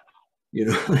women.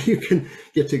 You can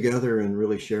get together and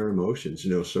really share emotions,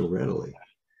 so readily.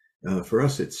 For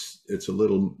us, it's a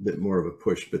little bit more of a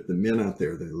push, but the men out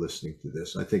there that are listening to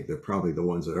this, I think they're probably the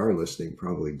ones that are listening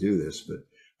probably do this, but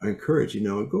I encourage,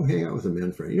 go hang out with a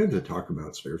men friend. You don't have to talk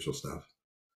about spiritual stuff.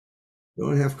 Go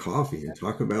and have coffee and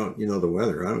talk about, the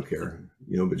weather. I don't care,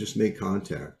 but just make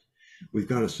contact. We've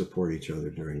got to support each other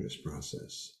during this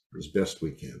process as best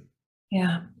we can.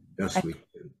 Yeah. Best we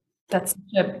can. That's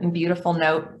such a beautiful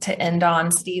note to end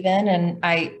on, Stephen. And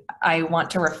I want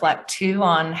to reflect too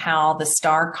on how the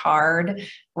star card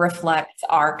reflects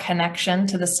our connection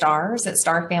to the stars at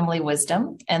Star Family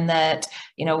Wisdom, and that,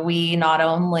 we not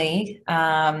only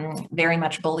very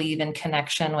much believe in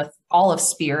connection with all of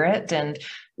spirit and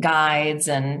guides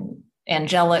and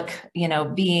angelic,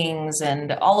 beings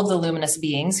and all of the luminous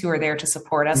beings who are there to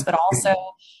support us, but also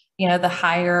the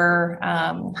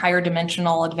higher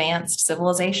dimensional advanced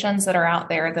civilizations that are out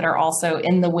there that are also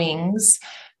in the wings,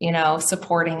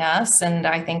 supporting us. And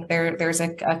I think there's a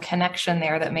connection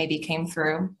there that maybe came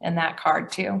through in that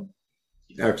card too.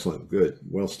 Excellent. Good.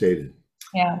 Well stated.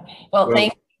 Yeah. Well,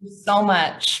 thank you so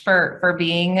much for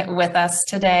being with us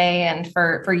today and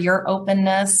for your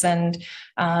openness and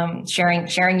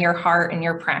sharing your heart and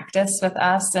your practice with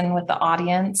us and with the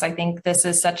audience. I think this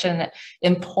is such an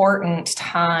important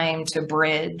time to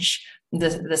bridge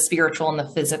the spiritual and the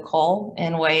physical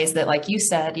in ways that, like you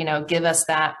said, give us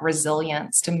that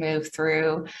resilience to move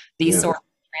through these sort of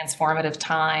transformative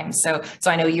times. So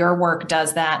I know your work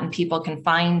does that, and people can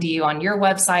find you on your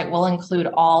website. We'll include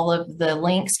all of the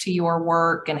links to your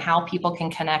work and how people can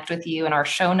connect with you in our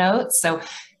show notes. So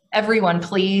everyone,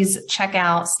 please check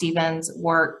out Stephen's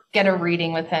work, get a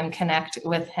reading with him, connect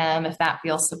with him if that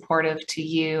feels supportive to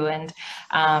you. And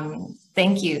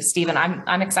thank you, Stephen.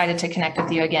 I'm excited to connect with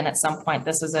you again at some point.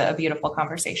 This was a beautiful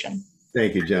conversation.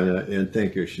 Thank you, Jenna. And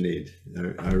thank you, Sinead.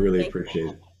 I really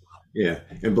appreciate it. Yeah.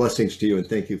 And blessings to you. And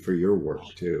thank you for your work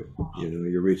too.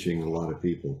 You're reaching a lot of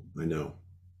people. I know.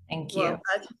 Thank you. Well,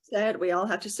 as you said, we all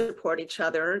have to support each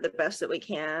other the best that we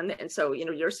can. And so,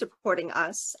 you're supporting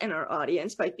us and our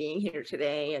audience by being here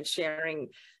today and sharing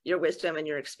your wisdom and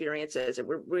your experiences. And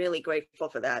we're really grateful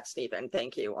for that, Stephen.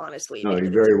 Thank you, honestly. Oh,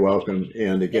 you're very welcome.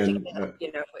 And again,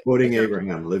 quoting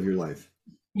Abraham, live your life.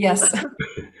 Yes.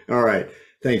 All right.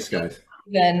 Thanks, guys.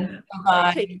 Then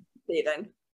bye. Okay, Stephen.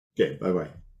 Okay. Bye-bye.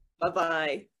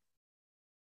 Bye-bye.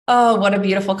 Oh, what a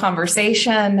beautiful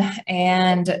conversation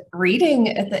and reading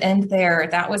at the end there.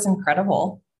 That was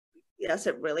incredible. Yes,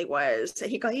 it really was.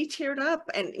 He teared up,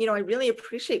 and I really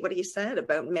appreciate what he said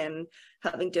about men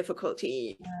having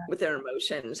difficulty with their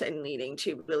emotions and needing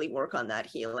to really work on that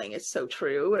healing. It's so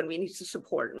true, and we need to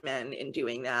support men in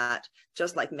doing that,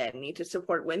 just like men need to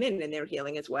support women in their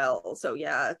healing as well. So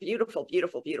yeah, beautiful,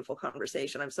 beautiful, beautiful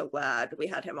conversation. I'm so glad we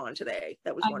had him on today.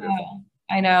 That was wonderful.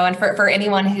 I know. And for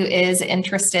anyone who is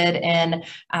interested in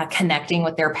connecting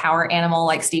with their power animal,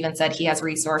 like Stephen said, he has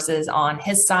resources on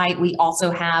his site. We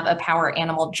also have a power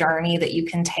animal journey that you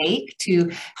can take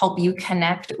to help you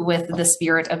connect with the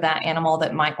spirit of that animal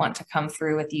that might want to come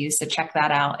through with you. So check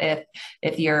that out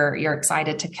if you're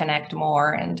excited to connect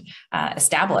more and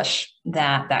establish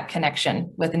that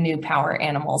connection with the new power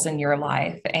animals in your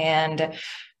life. And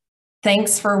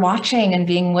thanks for watching and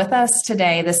being with us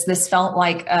today. This felt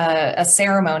like a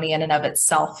ceremony in and of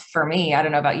itself for me. I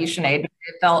don't know about you, Sinead,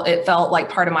 but it felt like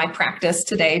part of my practice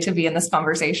today to be in this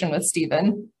conversation with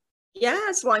Stephen.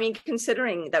 Yes, well, I mean,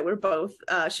 considering that we're both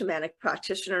shamanic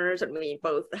practitioners and we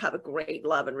both have a great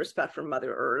love and respect for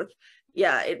Mother Earth,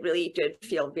 yeah, it really did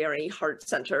feel very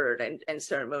heart-centered and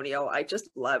ceremonial. I just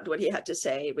loved what he had to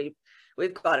say.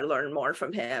 We've got to learn more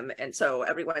from him. And so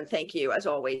everyone, thank you as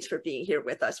always for being here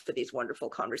with us for these wonderful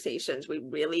conversations. We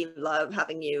really love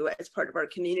having you as part of our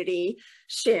community.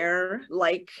 Share,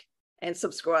 like, and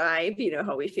subscribe. You know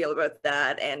how we feel about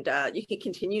that. And you can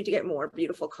continue to get more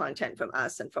beautiful content from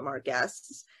us and from our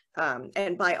guests.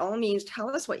 And by all means,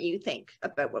 tell us what you think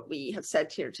about what we have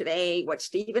said here today, what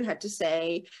Stephen had to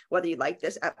say, whether you like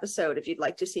this episode, if you'd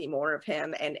like to see more of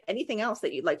him, and anything else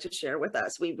that you'd like to share with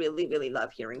us. We really, really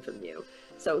love hearing from you.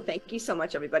 So thank you so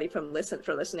much, everybody, for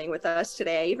listening with us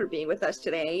today, for being with us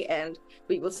today. And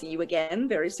we will see you again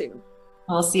very soon.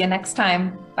 We'll see you next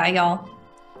time. Bye, y'all.